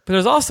member, but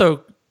there's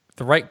also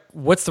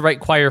what's the right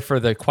choir for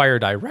the choir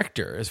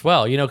director as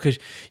well. Because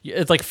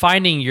it's like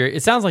finding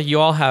it sounds like you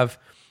all have,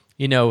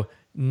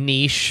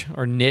 niche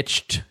or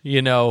niched,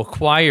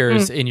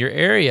 choirs in your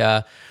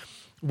area,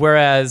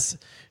 whereas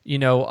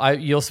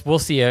we'll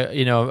see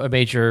a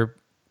major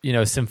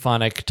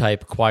symphonic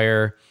type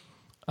choir.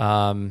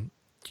 We're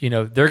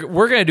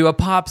going to do a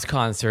pops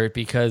concert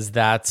because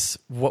that's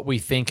what we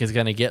think is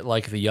going to get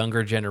like the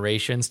younger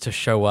generations to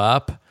show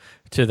up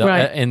to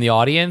the in the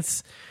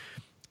audience.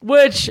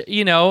 Which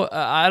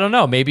I don't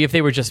know. Maybe if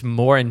they were just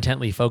more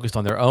intently focused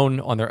on their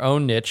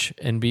own niche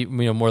and be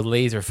more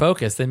laser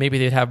focused, then maybe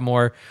they'd have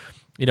more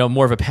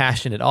of a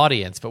passionate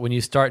audience. But when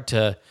you start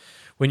to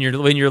when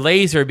your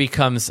laser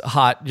becomes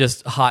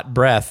hot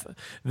breath,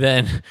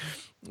 then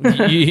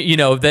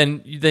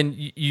then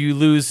you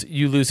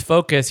lose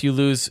focus. You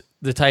lose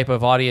the type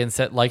of audience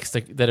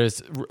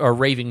that are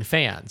raving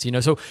fans.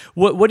 So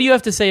what do you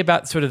have to say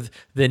about sort of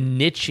the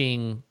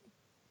niching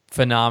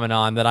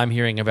phenomenon that I'm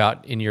hearing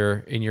about in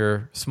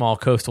your small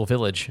coastal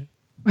village?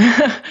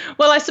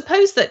 Well, I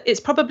suppose that it's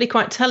probably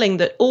quite telling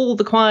that all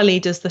the choir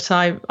leaders that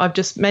I've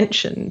just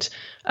mentioned,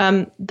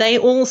 they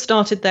all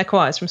started their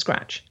choirs from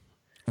scratch.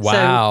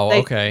 Wow. So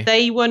Okay.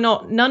 They were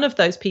not. None of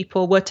those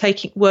people were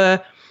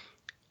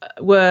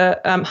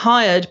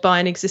hired by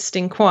an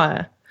existing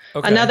choir.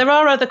 Okay. And now there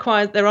are other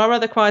choirs. There are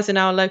other choirs in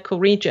our local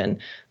region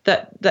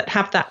that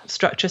have that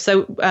structure.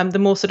 So the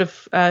more sort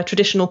of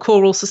traditional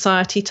choral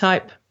society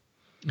type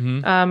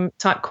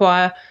type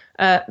choir,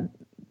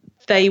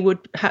 they would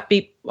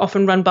be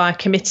often run by a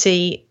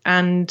committee,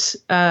 and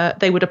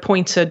they would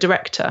appoint a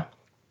director.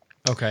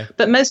 Okay.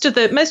 But most of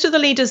the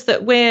leaders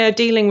that we're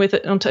dealing with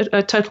on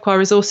Total Choir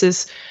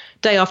Resources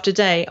day after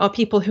day are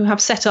people who have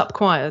set up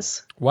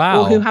choirs.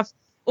 Wow.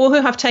 Or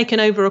who have taken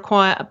over a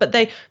choir, but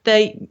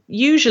they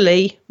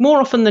usually, more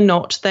often than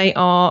not, they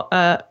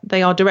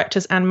are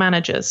directors and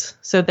managers.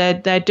 So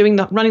they're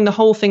running the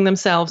whole thing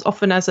themselves,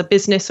 often as a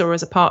business or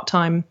as a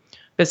part-time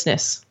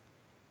business.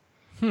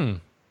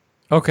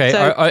 Okay.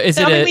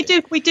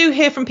 So, we do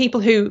hear from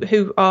people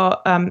who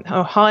are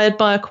hired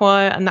by a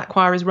choir, and that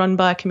choir is run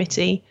by a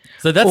committee.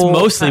 So that's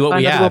mostly what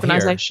we have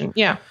organization.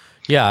 here. Yeah.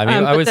 Yeah. I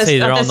mean, I would say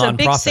they're all there's nonprofits.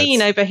 There's a big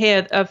scene over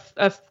here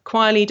of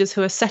choir leaders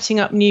who are setting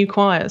up new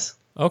choirs.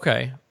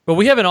 Okay. But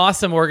we have an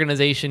awesome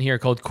organization here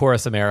called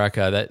Chorus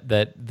America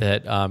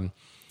that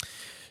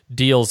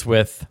deals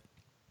with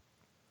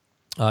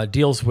the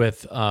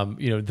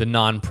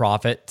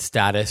nonprofit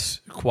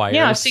status choirs.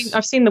 Yeah, I've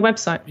seen the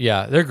website.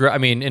 Yeah, they're great. I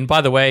mean, and by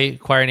the way,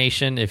 Choir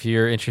Nation, if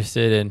you're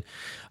interested in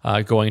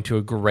going to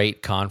a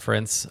great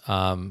conference,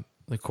 the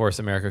Chorus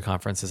America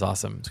conference is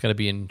awesome. It's going to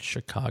be in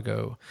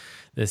Chicago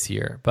this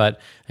year,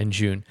 in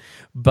June.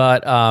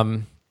 But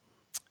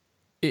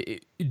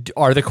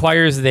are the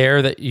choirs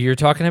there that you're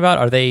talking about?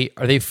 Are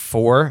they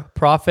for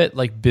profit,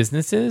 like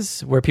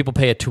businesses where people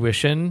pay a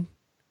tuition?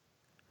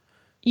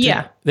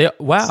 Yeah.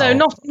 Wow. So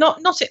not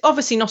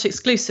obviously not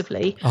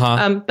exclusively,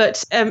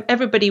 but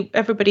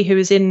everybody who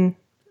is in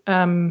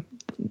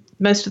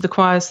most of the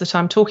choirs that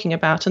I'm talking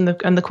about, and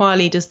the choir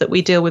leaders that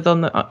we deal with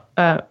on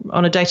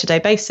a day-to-day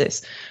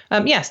basis,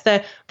 yes,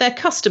 their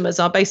customers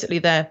are basically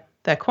their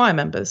choir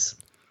members.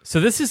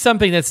 So this is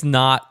something that's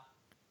not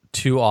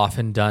too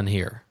often done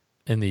here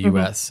in the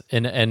U.S.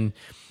 And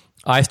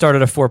I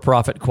started a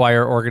for-profit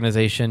choir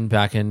organization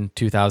back in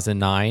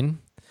 2009.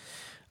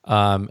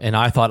 And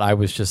I thought I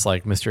was just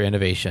like Mr.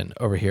 Innovation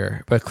over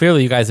here, but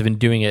clearly you guys have been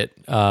doing it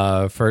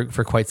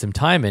for quite some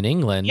time in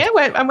England. Yeah,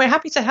 we're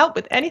happy to help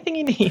with anything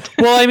you need.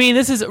 Well, I mean,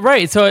 this is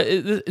right.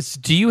 So,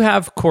 do you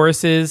have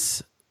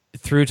courses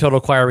through Total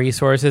Choir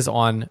Resources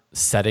on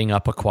setting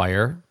up a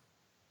choir?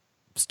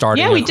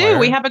 Starting? Yeah, we choir? do.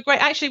 We have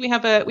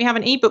we have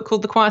an ebook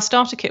called the Choir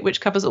Starter Kit,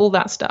 which covers all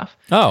that stuff.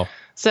 Oh.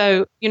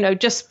 So,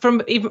 just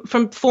from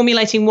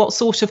formulating what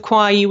sort of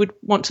choir you would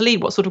want to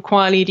lead, what sort of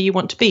choir leader you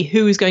want to be,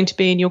 who's going to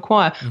be in your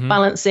choir,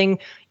 balancing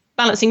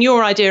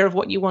your idea of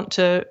what you want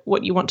to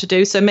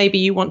do. So maybe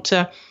you want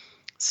to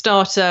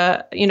start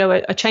a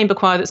chamber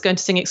choir that's going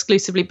to sing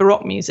exclusively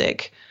Baroque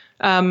music,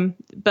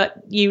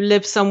 but you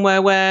live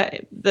somewhere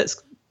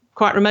that's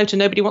quite remote and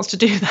nobody wants to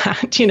do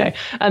that,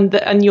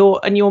 and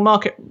your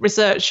market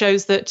research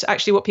shows that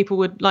actually what people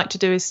would like to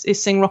do is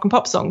sing rock and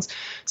pop songs.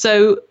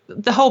 So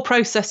the whole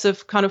process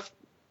of kind of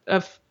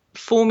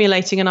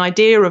formulating an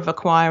idea of a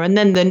choir, and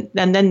then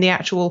the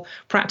actual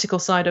practical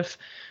side of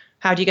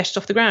how do you get it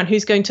off the ground?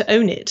 Who's going to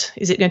own it?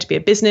 Is it going to be a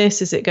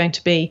business? Is it going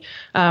to be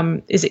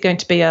a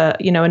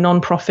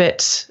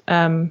non-profit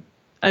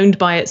owned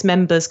by its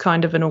members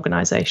kind of an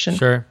organization?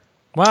 Sure.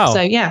 Wow.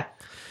 So yeah.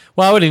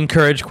 Well, I would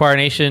encourage Choir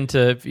Nation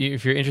to,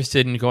 if you're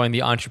interested in going the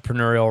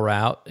entrepreneurial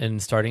route and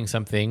starting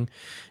something,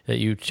 that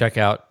you check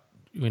out,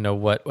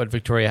 what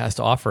Victoria has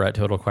to offer at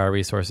Total Choir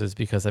Resources,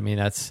 because I mean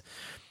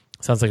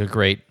sounds like a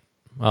great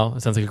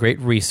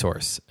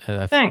resource.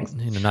 Thanks.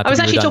 Not I was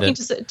actually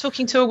redundant.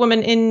 talking to a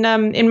woman in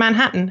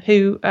Manhattan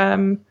who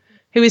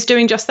is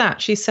doing just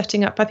that. She's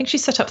setting up. I think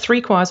she's set up 3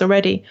 choirs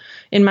already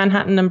in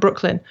Manhattan and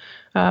Brooklyn.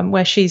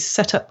 Where she's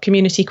set up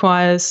community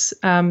choirs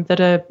that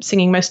are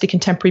singing mostly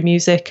contemporary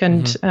music,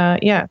 and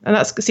and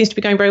that seems to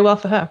be going very well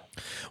for her.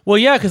 Well,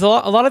 yeah, because a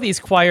lot of these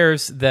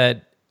choirs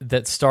that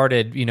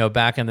started,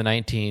 back in the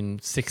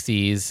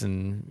 1960s,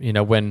 and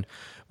when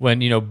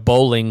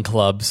bowling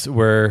clubs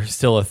were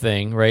still a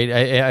thing,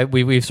 right?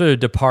 We've sort of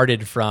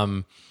departed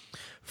from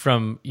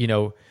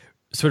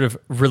sort of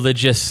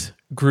religious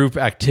group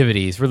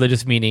activities.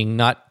 Religious meaning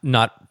not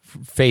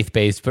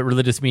faith-based, but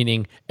religious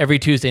meaning every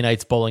Tuesday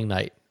night's bowling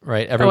night.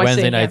 Right. Every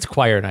Wednesday night's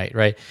choir night.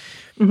 Right.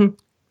 Mm-hmm.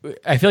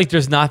 I feel like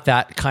there's not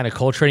that kind of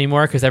culture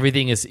anymore, because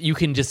everything is, you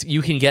can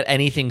get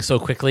anything so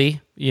quickly,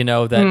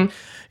 that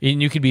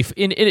you can be,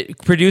 it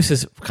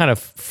produces kind of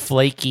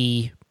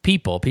flaky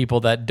people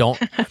that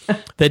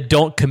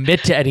don't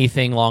commit to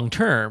anything long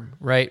term.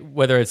 Right.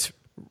 Whether it's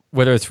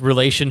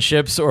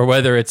relationships or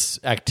whether it's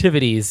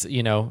activities,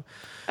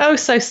 Oh,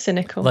 so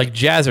cynical. Like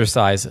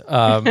jazzercise.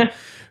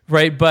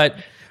 Right.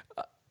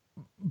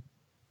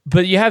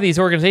 But you have these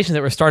organizations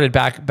that were started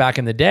back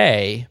in the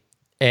day,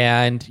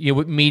 and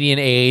median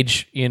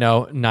age,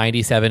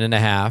 97 and a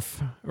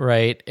half,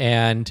 right?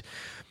 And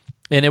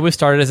and it was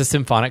started as a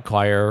symphonic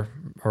choir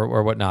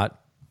or whatnot.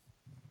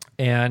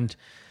 And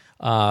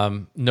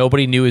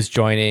nobody new is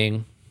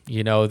joining.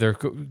 You know, they're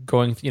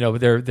going, you know,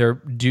 their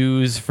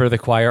dues for the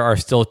choir are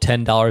still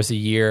 $10 a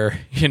year,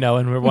 you know,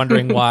 and we're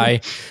wondering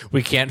why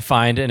we can't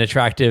find an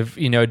attractive,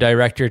 you know,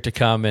 director to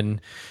come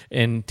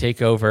and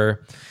take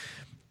over.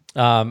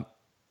 What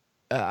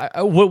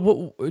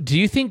do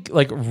you think,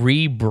 like,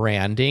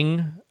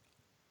 rebranding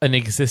an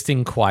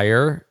existing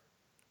choir,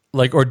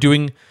 like, or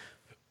doing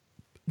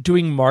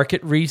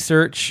market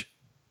research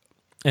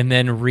and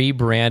then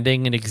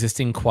rebranding an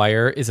existing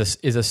choir is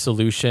a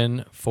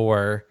solution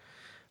for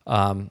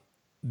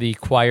the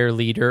choir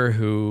leader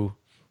who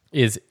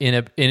is in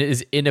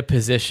a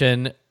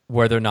position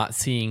where they're not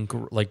seeing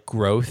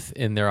growth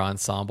in their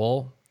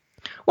ensemble?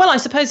 Well, I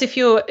suppose if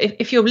you're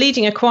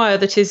leading a choir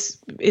that is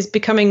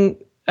becoming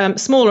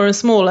smaller and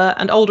smaller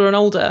and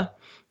older,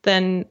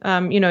 then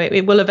you know,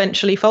 it will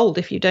eventually fold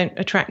if you don't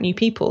attract new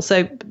people.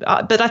 So,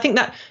 but I think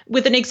that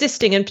with an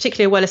existing and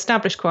particularly a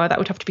well-established choir, that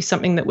would have to be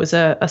something that was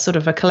a sort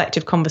of a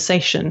collective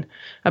conversation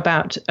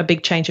about a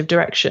big change of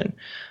direction.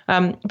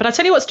 But I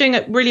tell you what's doing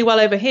it really well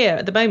over here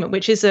at the moment,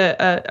 which is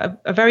a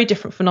very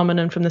different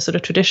phenomenon from the sort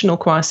of traditional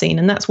choir scene,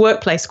 and that's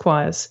workplace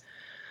choirs.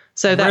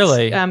 So that's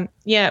really?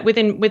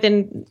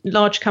 Within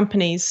large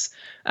companies.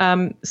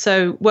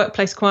 So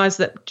workplace choirs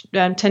that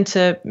tend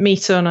to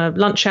meet on a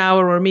lunch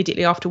hour or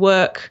immediately after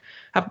work,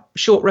 have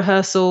short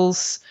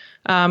rehearsals,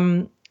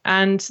 and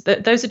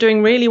those are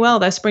doing really well.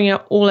 They're springing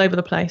up all over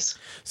the place.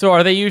 So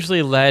are they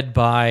usually led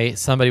by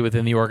somebody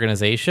within the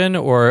organization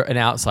or an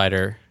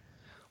outsider?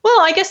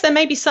 Well, I guess there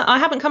may be some. I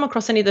haven't come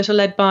across any that are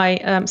led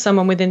by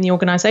someone within the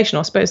organisation.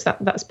 I suppose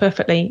that's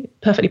perfectly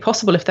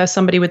possible if there's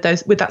somebody with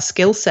that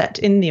skill set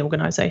in the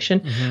organisation.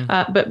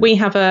 Mm-hmm. But we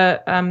have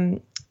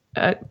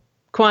a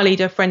choir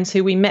leader friends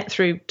who we met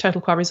through Total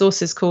Choir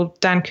Resources called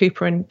Dan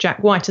Cooper and Jack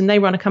White, and they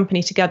run a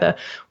company together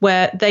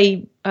where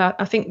they,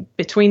 I think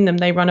between them,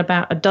 they run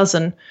about a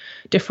dozen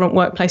different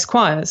workplace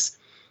choirs.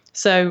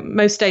 So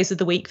most days of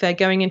the week, they're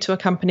going into a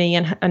company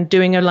and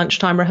doing a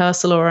lunchtime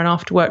rehearsal or an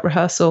after-work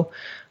rehearsal.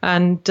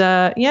 And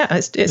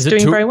it's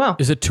doing very well.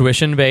 Is it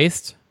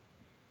tuition-based?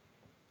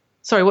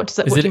 Sorry, what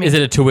do you mean? Is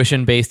it a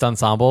tuition-based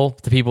ensemble?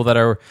 The people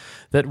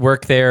that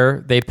work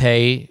there, they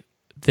pay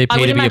to be a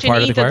part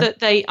of the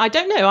choir? I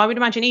don't know. I would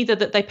imagine either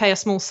that they pay a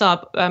small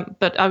sub,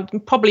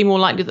 but probably more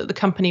likely that the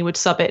company would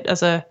sub it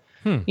as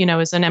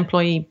as an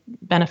employee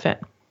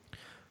benefit.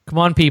 Come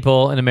on,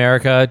 people in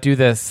America, do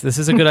this. This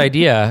is a good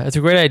idea. It's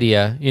a great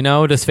idea. You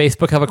know, does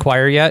Facebook have a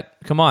choir yet?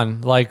 Come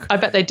on, I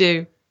bet they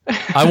do.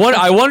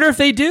 I wonder if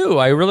they do.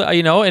 I really,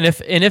 you know, and if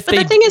but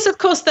the thing is, of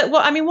course, that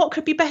what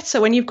could be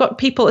better when you've got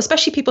people,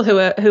 especially people who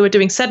are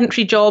doing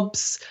sedentary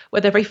jobs where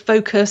they're very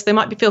focused. They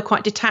might feel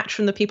quite detached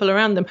from the people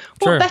around them.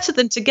 What better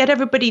than to get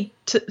everybody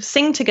to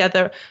sing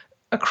together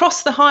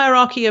across the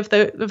hierarchy of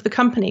the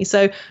company.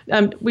 So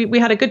we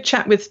had a good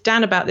chat with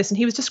Dan about this, and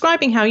he was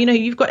describing how, you know,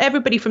 you've got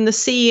everybody from the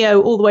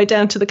CEO all the way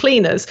down to the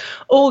cleaners,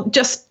 all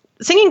just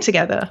singing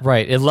together.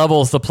 Right. It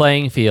levels the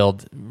playing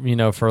field, you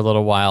know, for a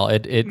little while.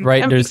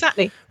 Right.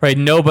 Exactly. Right.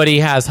 Nobody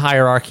has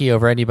hierarchy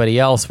over anybody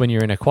else when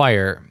you're in a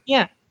choir.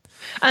 Yeah.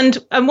 And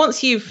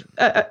once you've,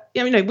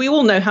 we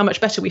all know how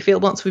much better we feel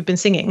once we've been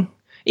singing,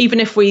 even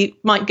if we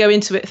might go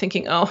into it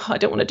thinking, oh, I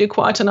don't want to do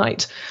choir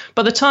tonight.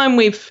 By the time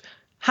we've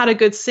had a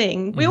good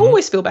sing, we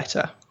always feel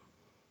better.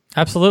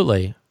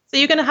 Absolutely. So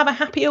you're going to have a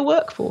happier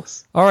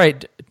workforce. All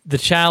right. The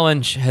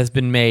challenge has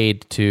been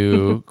made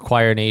to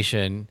Choir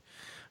Nation.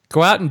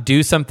 Go out and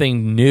do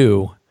something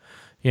new.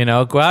 You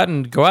know, go out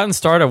and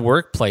start a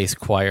workplace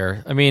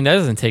choir. I mean, that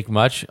doesn't take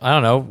much. I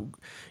don't know.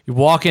 You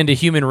walk into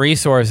human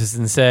resources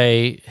and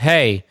say,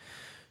 hey,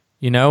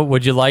 you know,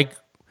 would you like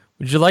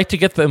to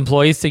get the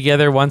employees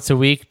together once a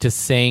week to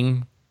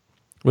sing?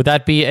 Would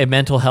that be a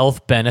mental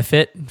health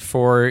benefit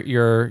for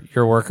your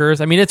workers?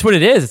 I mean, it's what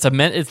it is.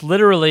 It's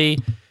literally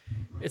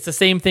the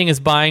same thing as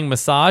buying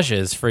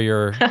massages for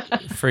your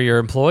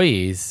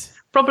employees.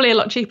 Probably a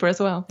lot cheaper as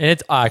well.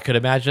 And I could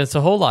imagine it's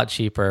a whole lot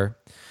cheaper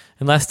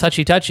and less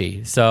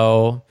touchy.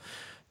 So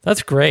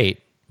that's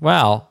great.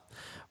 Wow.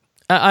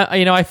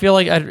 I feel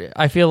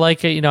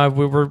like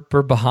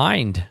we're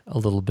behind a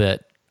little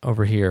bit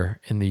over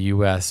here in the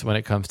U.S. when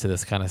it comes to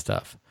this kind of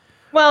stuff.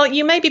 Well,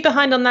 you may be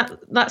behind on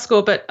that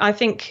score, but I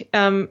think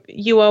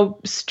you are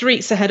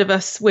streets ahead of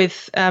us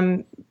with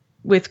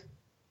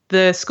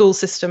the school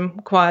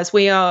system choirs.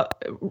 We are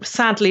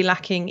sadly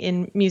lacking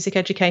in music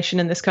education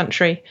in this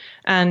country,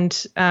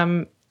 and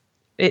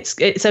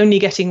it's only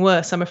getting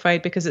worse, I'm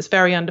afraid, because it's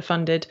very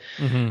underfunded,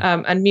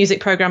 and music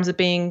programs are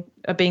being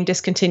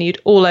discontinued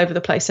all over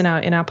the place in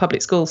our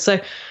public schools. So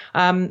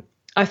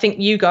I think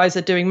you guys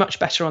are doing much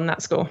better on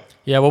that score.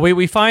 Yeah, well,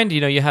 we find,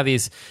 you have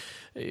these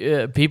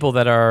people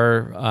that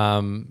are,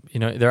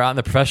 they're out in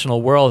the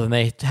professional world, and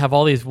they have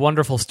all these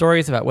wonderful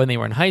stories about when they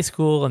were in high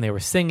school and they were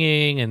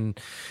singing, and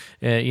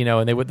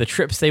and the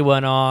trips they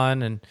went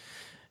on,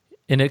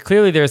 and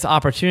clearly there's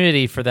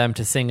opportunity for them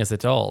to sing as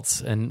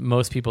adults, and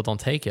most people don't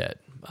take it.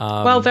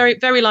 Well, very,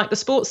 very like the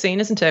sports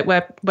scene, isn't it?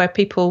 Where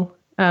people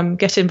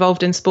get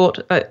involved in sport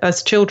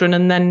as children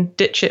and then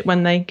ditch it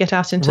when they get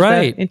out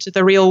into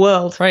the real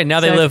world. Right. Now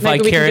they live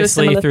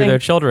vicariously through their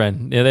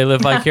children. They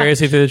live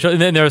vicariously through their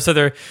children. And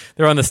then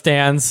they're on the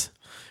stands.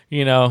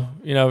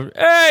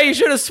 Hey, you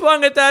should have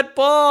swung at that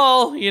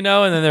ball, and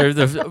then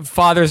their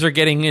fathers are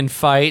getting in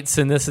fights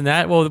and this and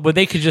that. Well,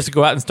 they could just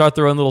go out and start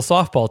their own little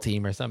softball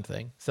team or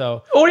something.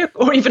 So, or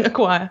even a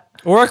choir.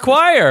 Or a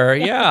choir,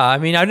 yeah. I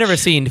mean, I've never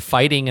seen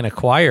fighting in a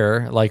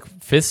choir, like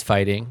fist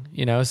fighting,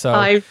 so.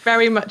 I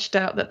very much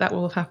doubt that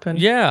will happen.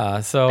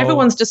 Yeah, so.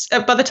 Everyone's just,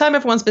 by the time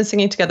everyone's been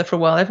singing together for a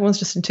while, everyone's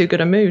just in too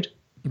good a mood.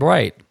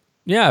 Right.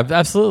 Yeah,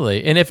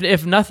 absolutely. And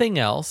if nothing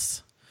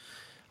else,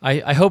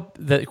 I hope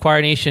that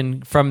Choir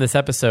Nation from this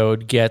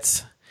episode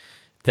gets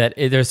that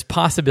there's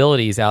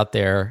possibilities out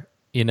there,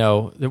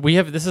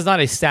 that this is not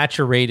a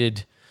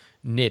saturated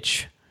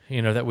niche,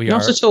 that we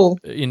not at all.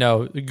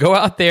 Go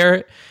out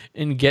there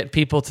and get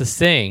people to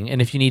sing.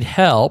 And if you need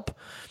help,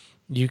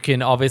 you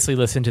can obviously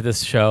listen to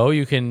this show.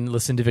 You can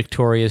listen to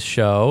Victoria's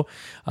show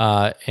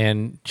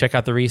and check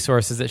out the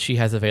resources that she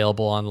has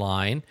available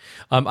online.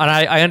 And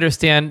I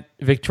understand,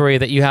 Victoria,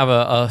 that you have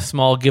a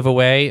small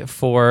giveaway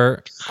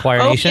for Choir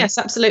Nation. Yes,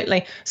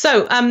 absolutely.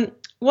 So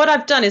what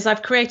I've done is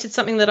I've created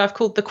something that I've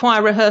called the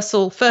Choir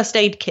Rehearsal First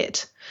Aid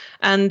Kit.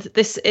 And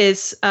this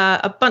is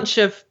a bunch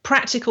of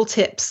practical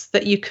tips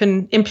that you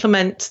can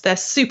implement. They're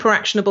super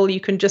actionable. You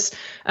can just,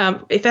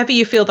 if ever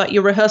you feel that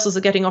your rehearsals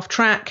are getting off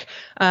track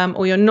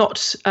or you're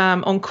not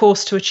on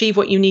course to achieve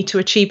what you need to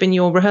achieve in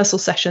your rehearsal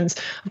sessions,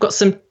 I've got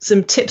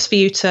some tips for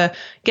you to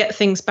get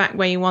things back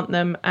where you want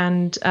them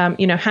and,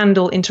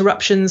 handle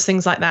interruptions,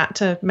 things like that,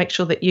 to make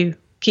sure that you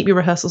keep your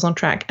rehearsals on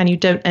track and you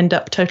don't end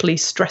up totally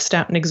stressed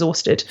out and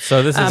exhausted.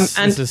 So this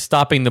is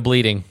stopping the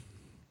bleeding.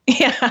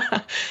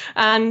 Yeah.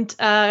 And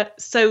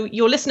so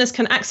your listeners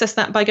can access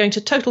that by going to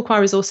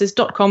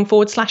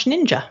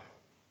totalchoirresources.com/ninja.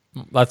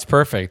 That's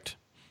perfect.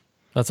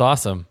 That's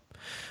awesome.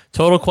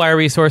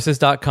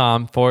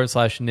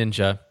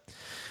 totalchoirresources.com/ninja.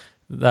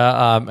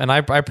 And I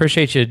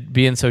appreciate you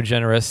being so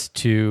generous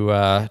to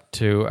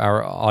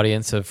our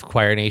audience of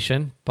Choir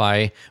Nation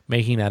by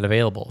making that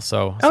available.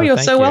 So you're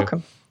so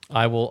welcome.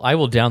 I will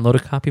download a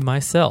copy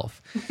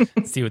myself.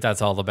 See what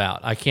that's all about.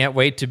 I can't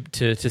wait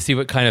to see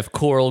what kind of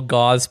coral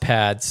gauze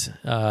pads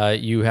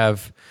you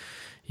have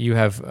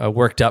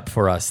worked up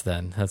for us.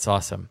 Then that's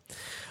awesome,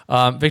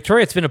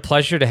 Victoria. It's been a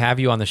pleasure to have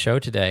you on the show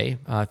today.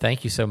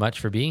 Thank you so much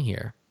for being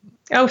here.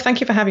 Oh,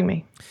 thank you for having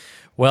me.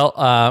 Well,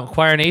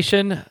 Choir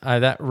Nation,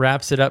 that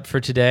wraps it up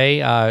for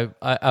today.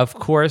 Of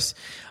course,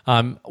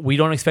 we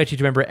don't expect you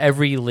to remember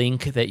every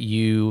link that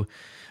you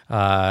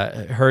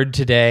heard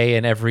today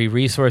and every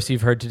resource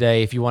you've heard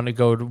today. If you want to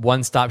go to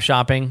one-stop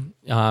shopping,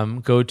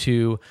 go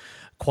to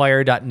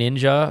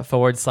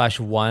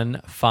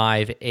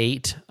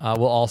choir.ninja/158.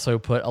 We'll also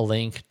put a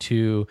link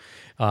to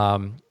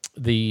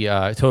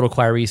the Total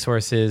Choir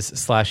Resources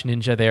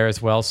 /ninja there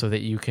as well, so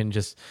that you can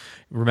just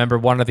remember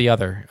one or the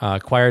other.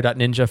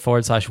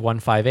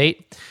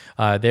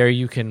 choir.ninja/158. There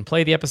you can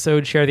play the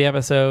episode, share the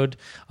episode,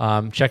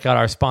 check out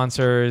our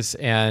sponsors,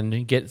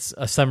 and get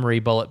a summary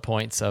bullet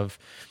points of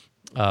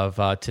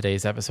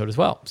today's episode as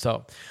well.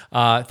 So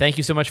thank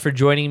you so much for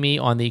joining me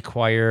on the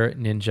Choir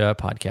Ninja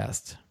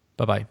podcast.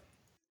 Bye-bye.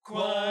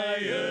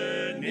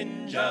 Choir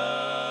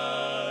Ninja.